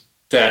evidence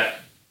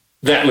that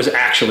was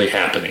actually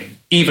happening,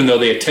 even though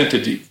they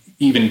attempted to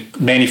even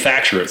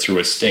manufacture it through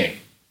a sting.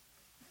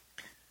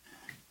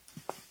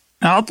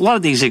 Now, a lot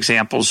of these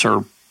examples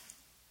are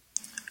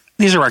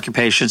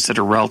occupations that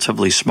are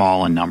relatively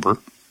small in number.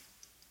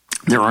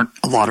 There aren't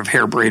a lot of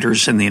hair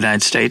braiders in the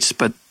United States,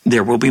 but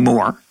there will be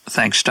more,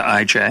 thanks to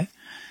IJ.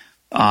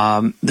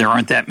 There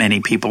aren't that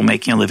many people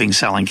making a living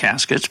selling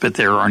caskets, but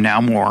there are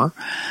now more.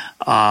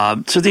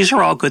 So these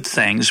are all good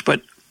things,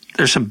 but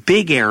there's some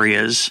big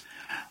areas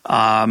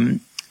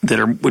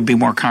that would be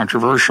more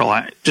controversial.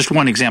 Just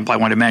one example I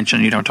want to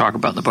mention, you don't talk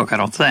about in the book, I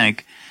don't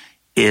think,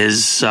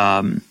 is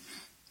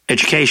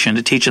education.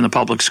 To teach in the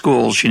public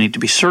schools, you need to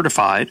be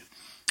certified.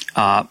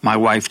 My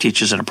wife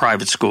teaches in a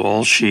private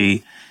school.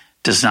 She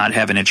does not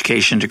have an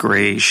education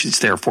degree. She's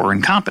therefore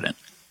incompetent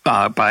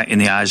in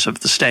the eyes of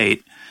the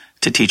state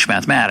to teach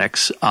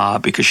mathematics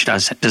because she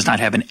does not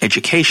have an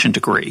education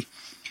degree.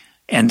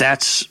 And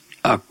that's,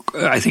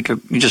 I think,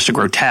 just a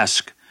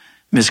grotesque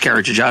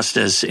miscarriage of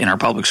justice in our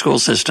public school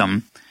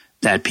system,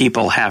 that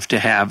people have to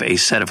have a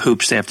set of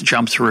hoops they have to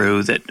jump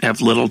through that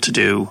have little to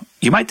do.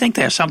 You might think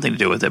they have something to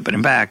do with it, but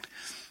in fact,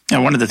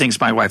 one of the things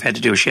my wife had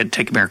to do is she had to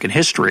take American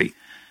history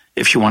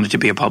if she wanted to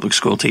be a public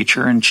school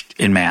teacher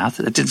in math.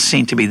 It didn't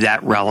seem to be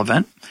that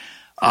relevant.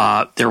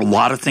 There are a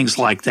lot of things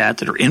like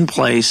that are in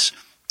place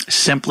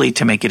simply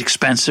to make it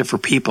expensive for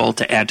people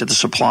to add to the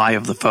supply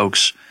of the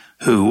folks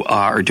who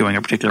are doing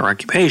a particular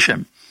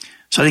occupation.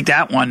 So I think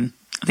that one,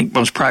 I think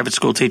most private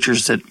school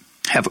teachers that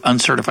have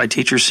uncertified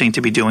teachers seem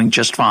to be doing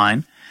just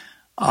fine.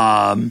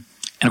 And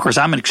of course,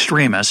 I'm an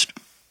extremist.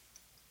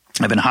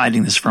 I've been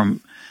hiding this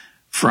from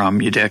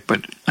you, Dick,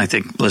 but I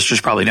think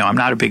listeners probably know I'm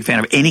not a big fan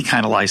of any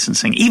kind of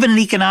licensing, even in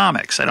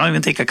economics. I don't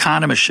even think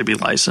economists should be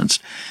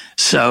licensed.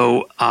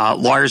 So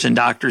lawyers and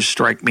doctors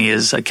strike me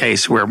as a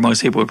case where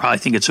most people would probably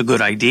think it's a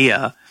good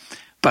idea,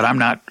 but I'm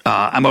not.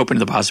 I'm open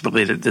to the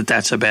possibility that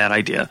that's a bad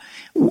idea.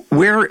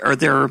 Where are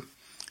there,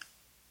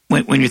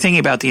 when you're thinking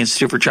about the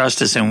Institute for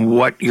Justice and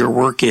what your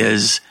work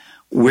is,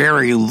 where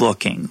are you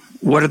looking?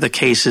 What are the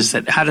cases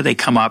how do they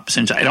come up?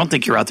 Since I don't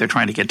think you're out there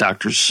trying to get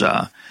doctors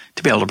to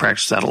be able to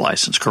practice without a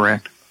license,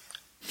 correct?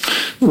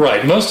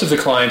 Right. Most of the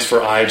clients for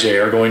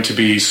IJ are going to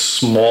be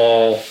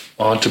small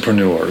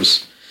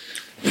entrepreneurs.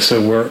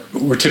 So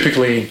we're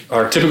typically,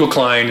 our typical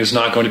client is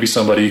not going to be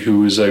somebody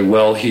who is a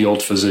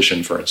well-heeled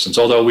physician, for instance.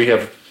 Although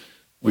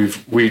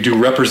we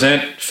do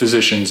represent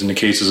physicians in the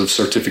cases of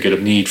certificate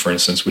of need, for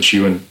instance, which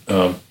you and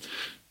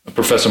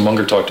Professor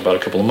Munger talked about a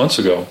couple of months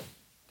ago.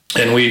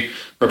 And we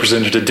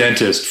represented a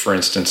dentist, for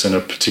instance, in a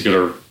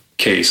particular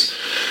case.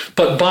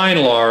 But by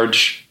and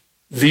large,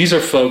 these are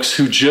folks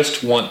who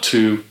just want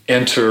to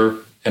enter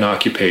an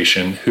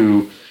occupation,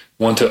 who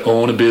want to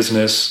own a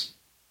business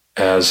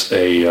as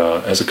a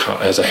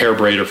hair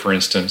braider, for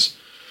instance,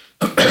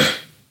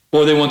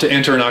 or they want to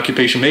enter an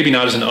occupation, maybe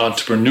not as an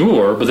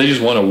entrepreneur, but they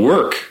just want to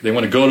work. They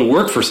want to go to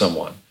work for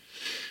someone.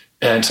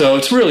 And so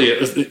it's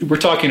really, we're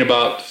talking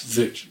about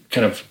the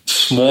kind of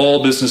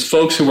small business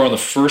folks who are on the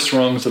first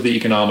rungs of the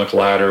economic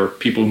ladder,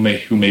 people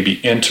who may be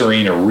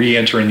entering or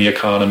re-entering the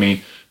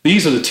economy.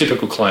 These are the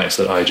typical clients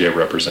that IJ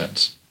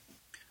represents.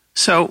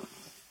 So,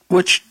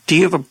 do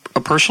you have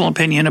a personal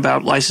opinion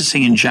about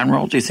licensing in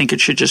general? Do you think it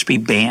should just be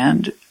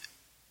banned?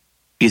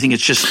 Do you think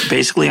it's just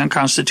basically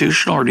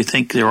unconstitutional, or do you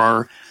think there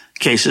are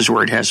cases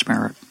where it has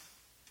merit?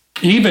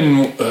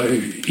 Even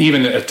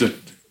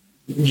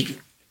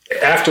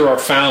after our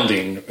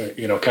founding,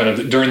 kind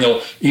of during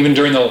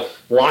the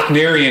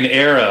Lochnerrian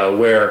era,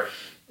 where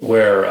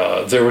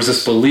there was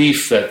this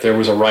belief that there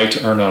was a right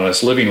to earn an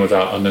honest living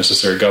without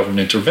unnecessary government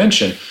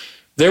intervention,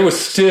 there was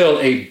still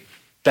a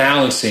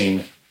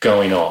balancing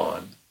going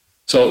on.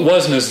 So it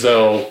wasn't as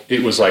though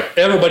it was like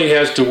everybody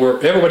has to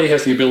work, everybody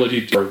has the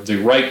ability or the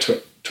right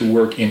to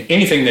work in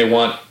anything they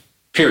want,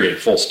 period,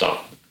 full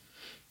stop.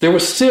 There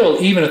was still,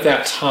 even at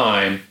that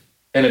time,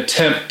 an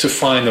attempt to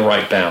find the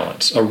right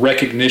balance, a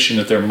recognition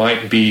that there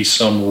might be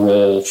some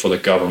role for the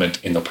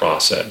government in the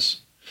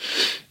process.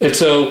 And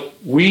so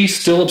we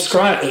still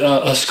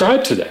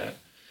ascribe to that.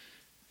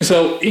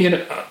 So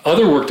in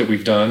other work that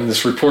we've done,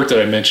 this report that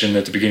I mentioned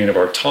at the beginning of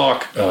our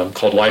talk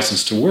called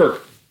License to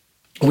Work,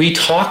 we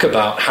talk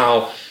about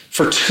how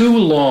for too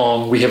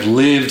long we have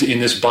lived in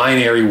this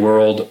binary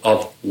world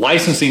of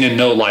licensing and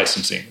no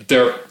licensing.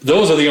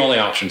 Those are the only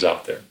options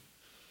out there.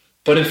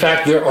 But in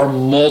fact, there are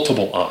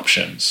multiple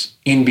options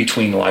in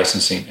between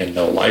licensing and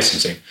no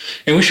licensing.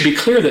 And we should be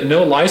clear that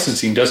no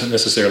licensing doesn't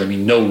necessarily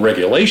mean no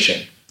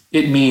regulation.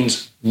 It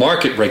means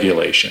market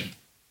regulation.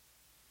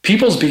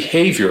 People's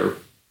behavior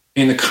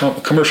in the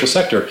commercial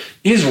sector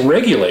is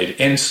regulated,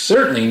 and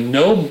certainly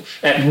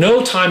at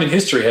no time in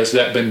history has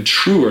that been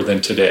truer than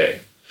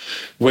today,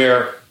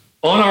 where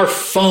on our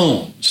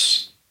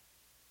phones,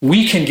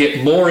 we can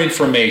get more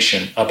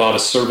information about a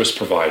service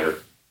provider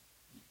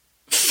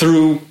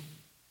through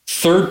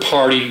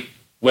third-party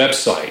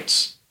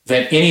websites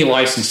than any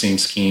licensing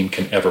scheme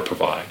can ever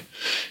provide.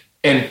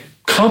 And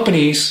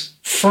companies,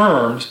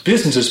 firms,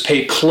 businesses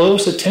pay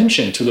close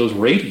attention to those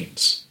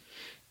ratings,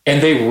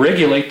 and they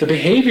regulate the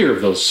behavior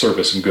of those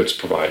service and goods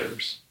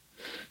providers.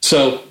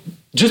 So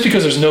just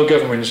because there's no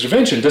government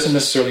intervention doesn't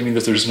necessarily mean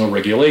that there's no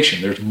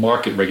regulation. There's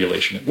market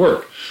regulation at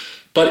work.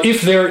 But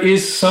if there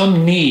is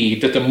some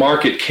need that the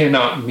market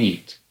cannot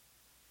meet,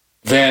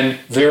 then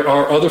there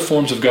are other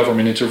forms of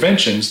government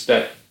interventions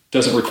that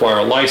doesn't require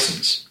a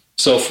license.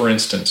 So, for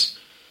instance,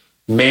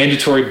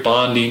 mandatory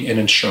bonding and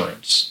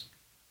insurance,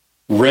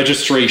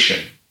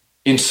 registration,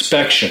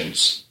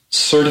 inspections,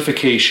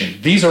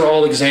 certification. These are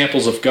all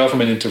examples of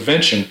government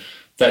intervention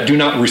that do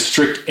not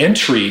restrict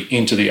entry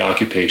into the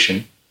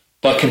occupation,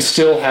 but can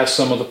still have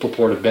some of the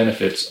purported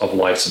benefits of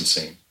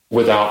licensing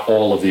without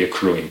all of the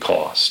accruing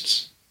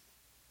costs.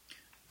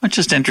 It's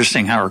just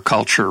interesting how our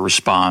culture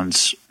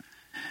responds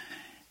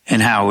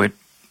and how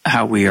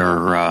we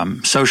are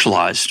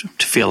socialized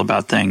to feel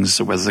about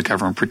things, whether the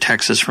government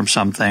protects us from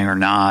something or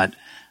not.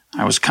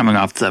 I was coming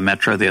off the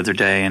metro the other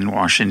day in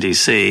Washington,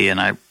 D.C., and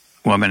a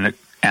woman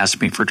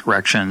asked me for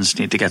directions,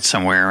 need to get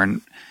somewhere,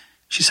 and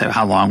she said,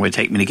 how long would it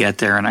take me to get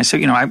there? And I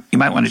said, you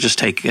might want to just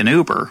take an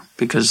Uber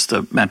because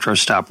the metro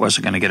stop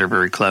wasn't going to get her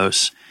very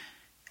close.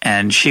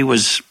 And she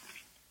was,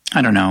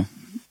 I don't know,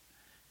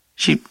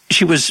 she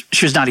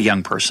was not a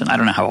young person. I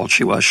don't know how old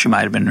she was. She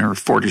might have been in her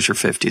 40s or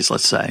 50s,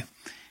 let's say.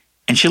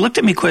 And she looked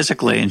at me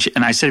quizzically,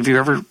 and I said, have you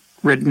ever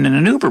ridden in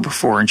an Uber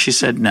before? And she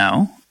said,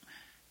 no.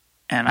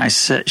 And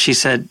she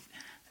said,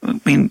 I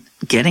mean,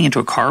 getting into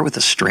a car with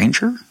a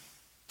stranger?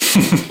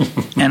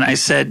 And I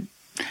said,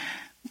 do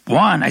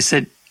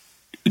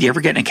you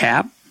ever get in a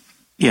cab?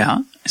 Yeah.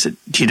 I said,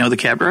 do you know the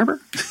cab driver?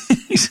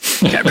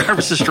 The cab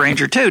driver's a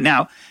stranger too.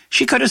 Now,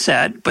 she could have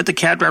said, but the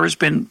cab driver's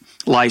been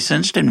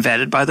licensed and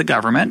vetted by the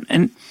government,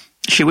 and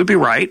she would be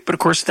right. But of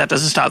course, that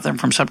doesn't stop them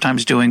from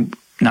sometimes doing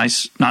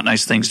not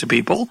nice things to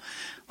people,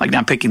 like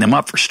not picking them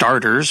up for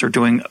starters or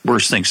doing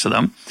worse things to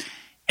them.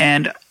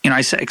 And,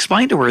 I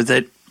explained to her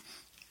that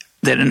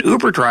an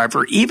Uber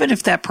driver, even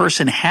if that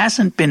person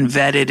hasn't been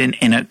vetted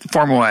in a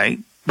formal way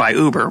by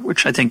Uber,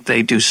 which I think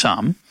they do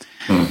some,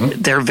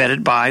 they're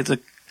vetted by the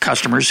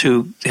customers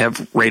who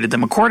have rated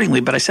them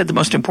accordingly. But I said the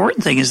most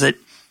important thing is that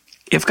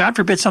if, God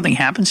forbid, something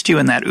happens to you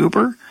in that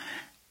Uber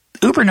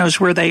knows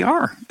where they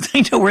are.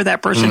 They know where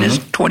that person is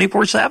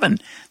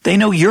 24/7. They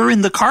know you're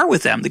in the car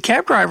with them. The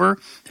cab driver,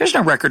 there's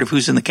no record of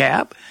who's in the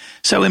cab.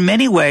 So in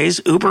many ways,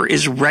 Uber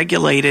is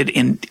regulated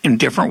in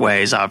different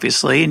ways,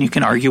 obviously, and you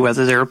can argue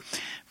whether they're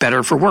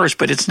better for worse,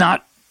 but it's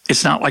not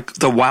like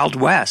the Wild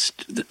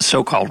West, the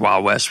so-called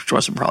Wild West, which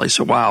wasn't probably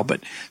so wild,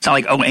 but it's not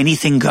like,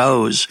 anything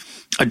goes.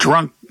 A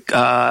drunk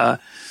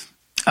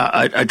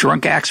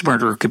axe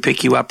murderer could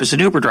pick you up as an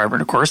Uber driver.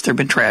 And of course, there have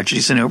been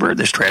tragedies in Uber.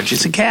 There's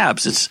tragedies in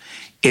cabs.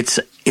 It's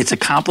a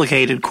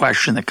complicated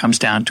question that comes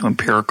down to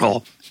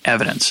empirical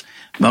evidence.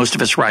 Most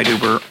of us ride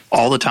Uber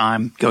all the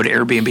time, go to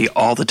Airbnb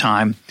all the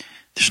time.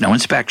 There's no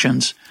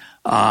inspections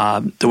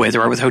the way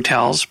there are with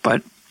hotels.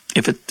 But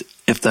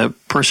if the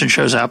person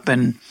shows up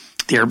and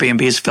the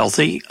Airbnb is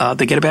filthy,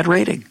 they get a bad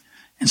rating.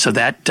 And so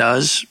that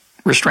does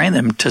restrain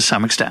them to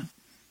some extent.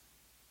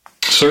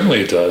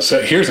 Certainly it does.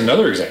 Here's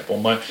another example.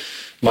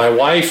 My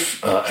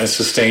wife has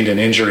sustained an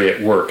injury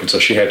at work, and so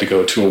she had to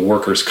go to a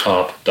workers'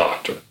 comp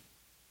doctor,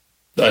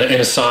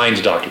 an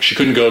assigned doctor. She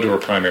couldn't go to her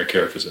primary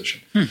care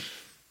physician.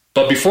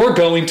 But before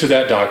going to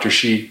that doctor,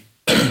 she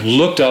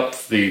looked up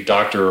the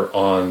doctor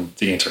on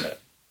the internet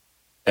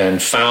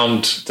and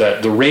found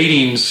that the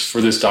ratings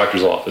for this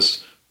doctor's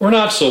office were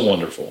not so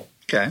wonderful.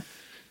 Okay.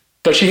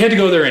 But she had to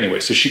go there anyway.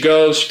 So she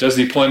goes, she does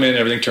the appointment,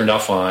 everything turned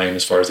out fine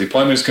as far as the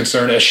appointment is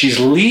concerned. As she's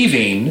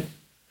leaving,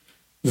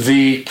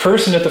 the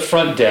person at the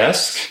front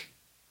desk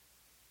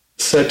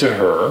said to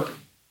her,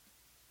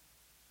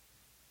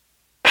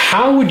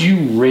 how would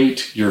you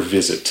rate your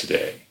visit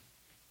today?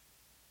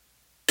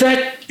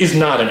 That is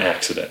not an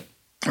accident.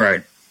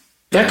 Right.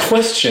 That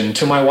question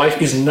to my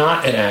wife is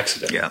not an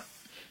accident. Yeah.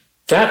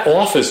 That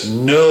office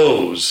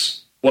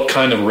knows what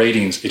kind of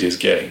ratings it is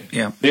getting.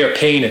 Yeah. They are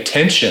paying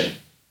attention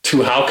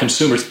to how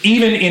consumers,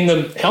 even in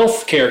the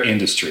healthcare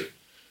industry,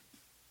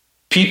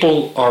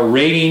 people are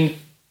rating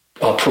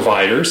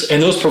providers,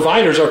 and those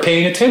providers are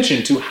paying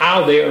attention to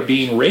how they are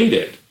being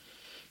rated.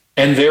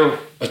 And they're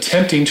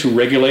attempting to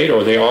regulate,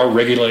 or they are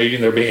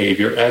regulating their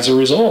behavior as a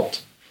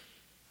result.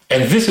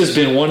 And this has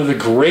been one of the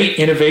great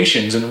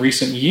innovations in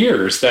recent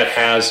years that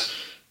has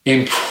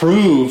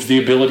improved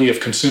the ability of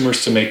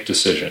consumers to make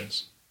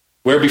decisions.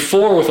 Where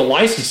before, with a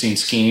licensing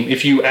scheme,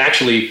 if you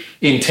actually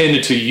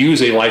intended to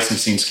use a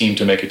licensing scheme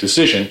to make a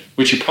decision,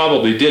 which you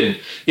probably didn't,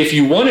 if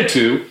you wanted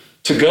to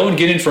go and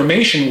get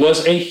information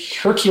was a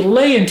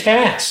Herculean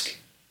task.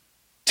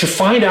 To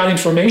find out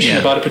information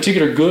about a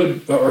particular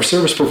good or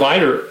service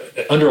provider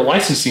under a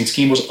licensing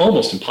scheme was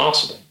almost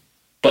impossible.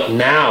 But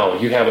now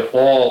you have it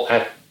all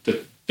at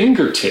the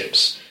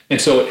fingertips.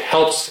 And so it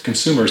helps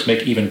consumers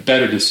make even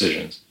better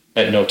decisions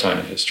at no time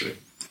in history.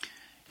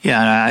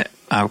 Yeah,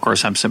 and of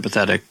course, I'm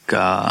sympathetic.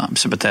 I'm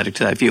sympathetic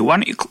to that view. Why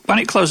don't you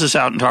close us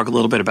out and talk a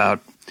little bit about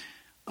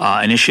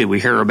an issue we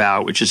hear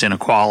about, which is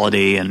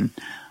inequality and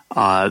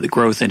the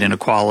growth in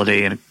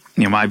inequality. And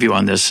my view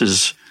on this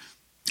is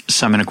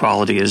some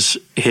inequality is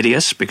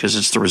hideous because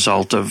it's the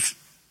result of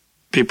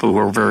people who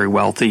are very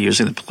wealthy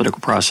using the political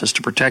process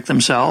to protect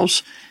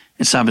themselves.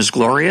 And some is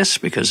glorious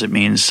because it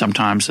means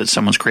sometimes that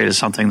someone's created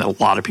something that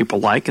a lot of people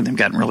like and they've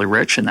gotten really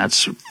rich, and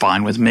that's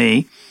fine with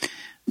me.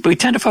 But we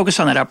tend to focus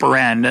on that upper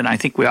end, and I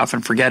think we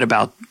often forget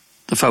about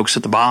the folks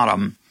at the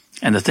bottom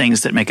and the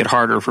things that make it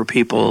harder for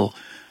people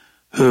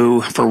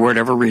who, for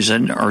whatever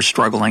reason, are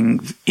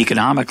struggling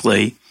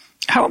economically.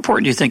 How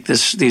important do you think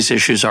these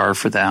issues are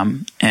for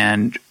them?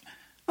 And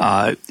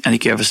I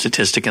think you have a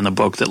statistic in the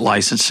book that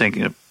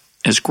licensing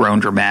has grown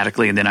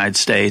dramatically in the United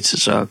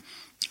States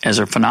as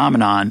a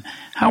phenomenon.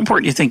 How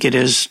important do you think it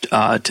is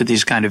to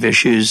these kind of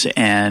issues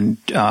and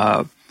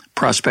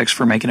prospects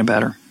for making it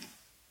better?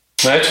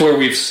 That's where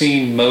we've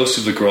seen most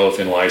of the growth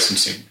in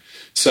licensing.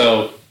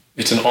 So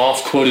it's an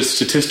oft-quoted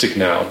statistic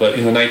now, but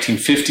in the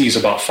 1950s,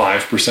 about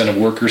 5% of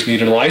workers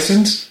needed a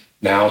license.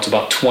 Now it's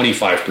about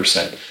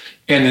 25%.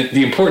 And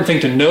the important thing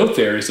to note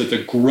there is that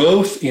the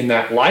growth in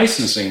that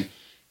licensing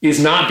is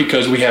not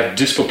because we have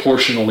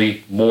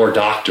disproportionately more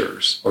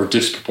doctors or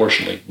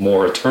disproportionately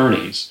more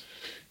attorneys.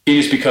 It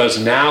is because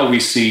now we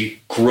see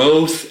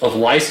growth of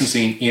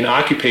licensing in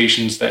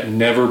occupations that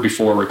never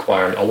before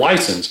required a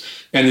license.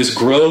 And this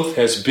growth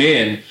has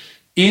been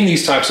in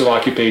these types of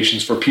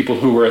occupations for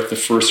people who were at the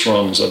first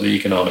rungs of the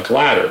economic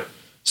ladder.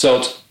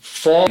 So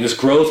this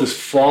growth is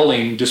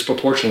falling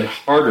disproportionately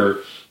harder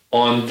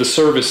on the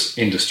service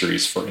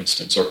industries, for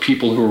instance, or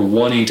people who are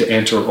wanting to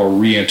enter or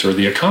re-enter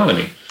the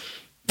economy.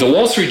 The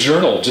Wall Street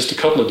Journal, just a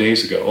couple of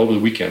days ago, over the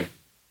weekend,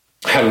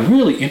 had a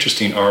really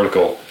interesting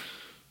article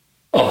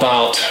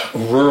about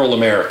rural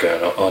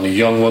America, on a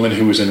young woman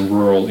who was in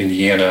rural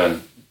Indiana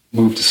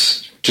and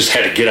just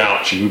had to get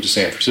out. She moved to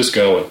San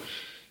Francisco,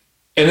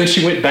 and then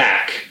she went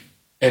back,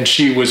 and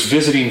she was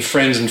visiting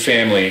friends and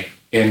family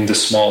in the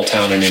small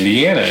town in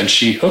Indiana, and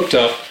she hooked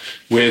up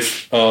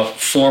with a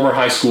former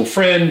high school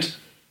friend,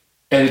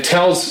 and it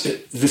tells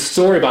the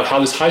story about how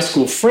this high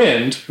school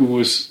friend, who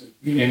was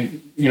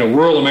in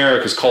rural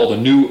America, is called a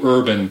new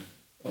urban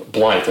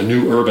blight, a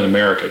new urban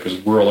America, because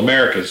rural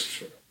America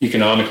is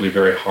economically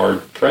very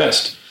hard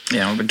pressed.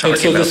 Yeah, we've been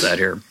talking about that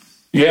here.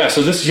 Yeah,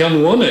 so this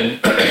young woman,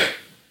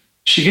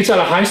 she gets out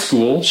of high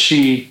school,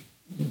 she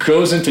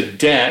goes into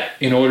debt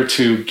in order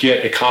to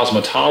get get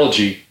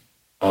training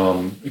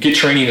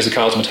as a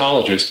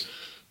cosmetologist.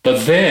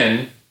 But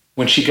then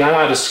when she got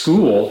out of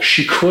school,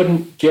 she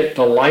couldn't get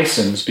the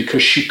license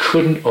because she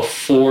couldn't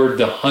afford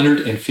the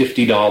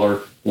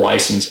 $150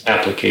 license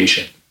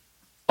application.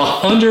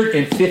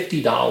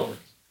 $150.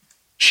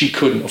 She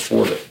couldn't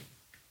afford it.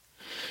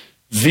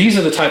 These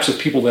are the types of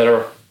people that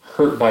are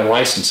hurt by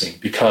licensing,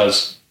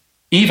 because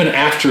even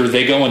after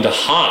they go into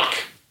hock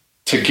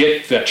to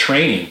get that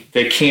training,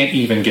 they can't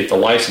even get the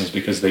license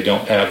because they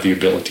don't have the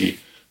ability,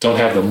 don't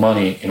have the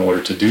money in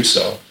order to do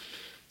so.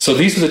 So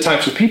these are the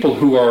types of people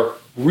who are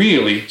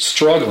really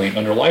struggling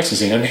under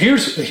licensing. And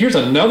here's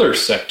another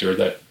sector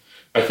that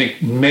I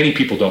think many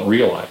people don't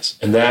realize,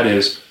 and that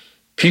is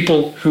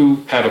people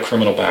who have a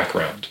criminal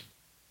background.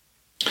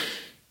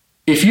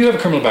 If you have a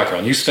criminal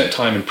background, you spent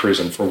time in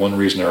prison for one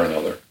reason or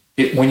another,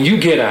 when you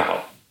get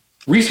out,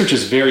 research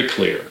is very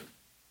clear.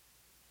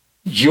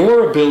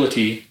 Your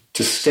ability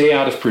to stay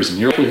out of prison,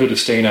 your likelihood of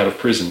staying out of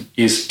prison,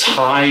 is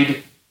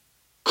tied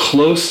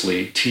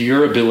closely to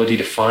your ability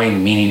to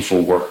find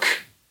meaningful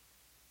work.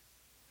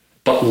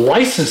 But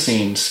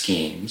licensing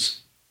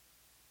schemes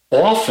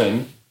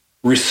often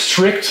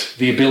restrict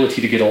the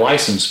ability to get a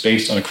license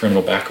based on a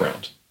criminal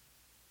background.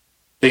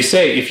 They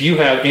say if you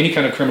have any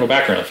kind of criminal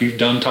background, if you've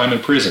done time in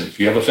prison, if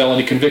you have a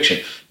felony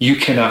conviction, you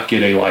cannot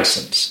get a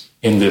license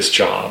in this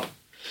job.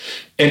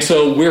 And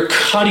so we're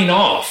cutting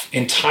off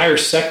entire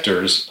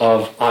sectors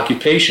of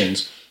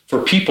occupations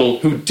for people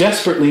who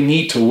desperately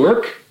need to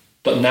work,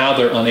 but now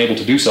they're unable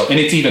to do so. And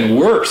it's even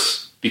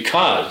worse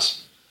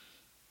because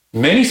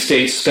many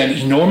states spend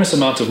enormous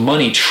amounts of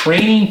money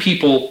training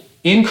people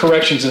in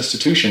corrections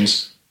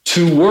institutions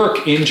to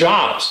work in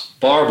jobs,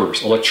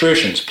 barbers,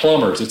 electricians,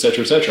 plumbers, et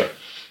cetera, et cetera.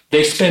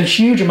 They spend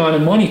huge amount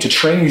of money to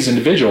train these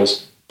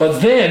individuals,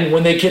 but then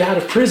when they get out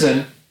of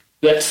prison,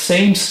 that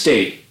same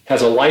state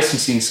has a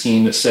licensing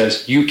scheme that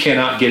says you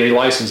cannot get a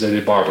license as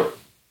a barber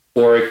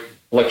or an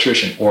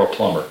electrician or a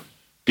plumber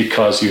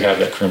because you have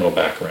that criminal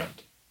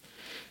background.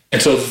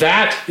 And so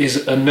that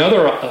is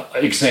another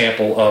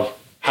example of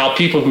how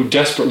people who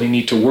desperately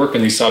need to work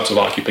in these types of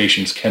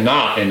occupations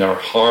cannot and are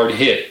hard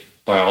hit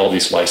by all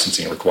these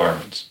licensing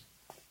requirements.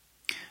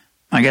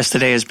 My guest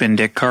today has been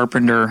Dick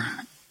Carpenter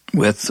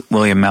with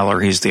William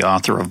Meller. He's the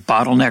author of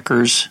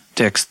Bottleneckers.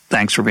 Dick,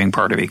 thanks for being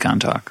part of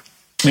EconTalk.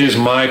 It is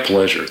my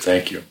pleasure.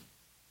 Thank you.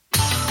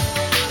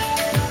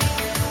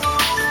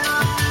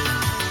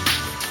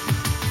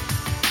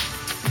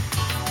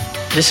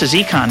 This is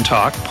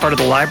EconTalk, part of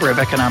the Library of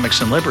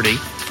Economics and Liberty.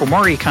 For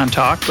more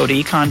EconTalk, go to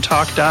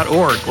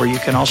econtalk.org, where you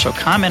can also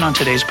comment on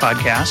today's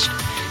podcast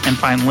and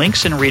find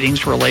links and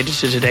readings related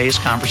to today's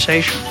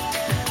conversation.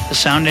 The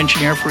sound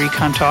engineer for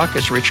EconTalk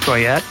is Rich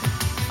Goyette.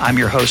 I'm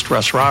your host,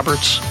 Russ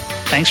Roberts.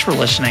 Thanks for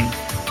listening.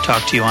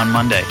 Talk to you on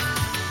Monday.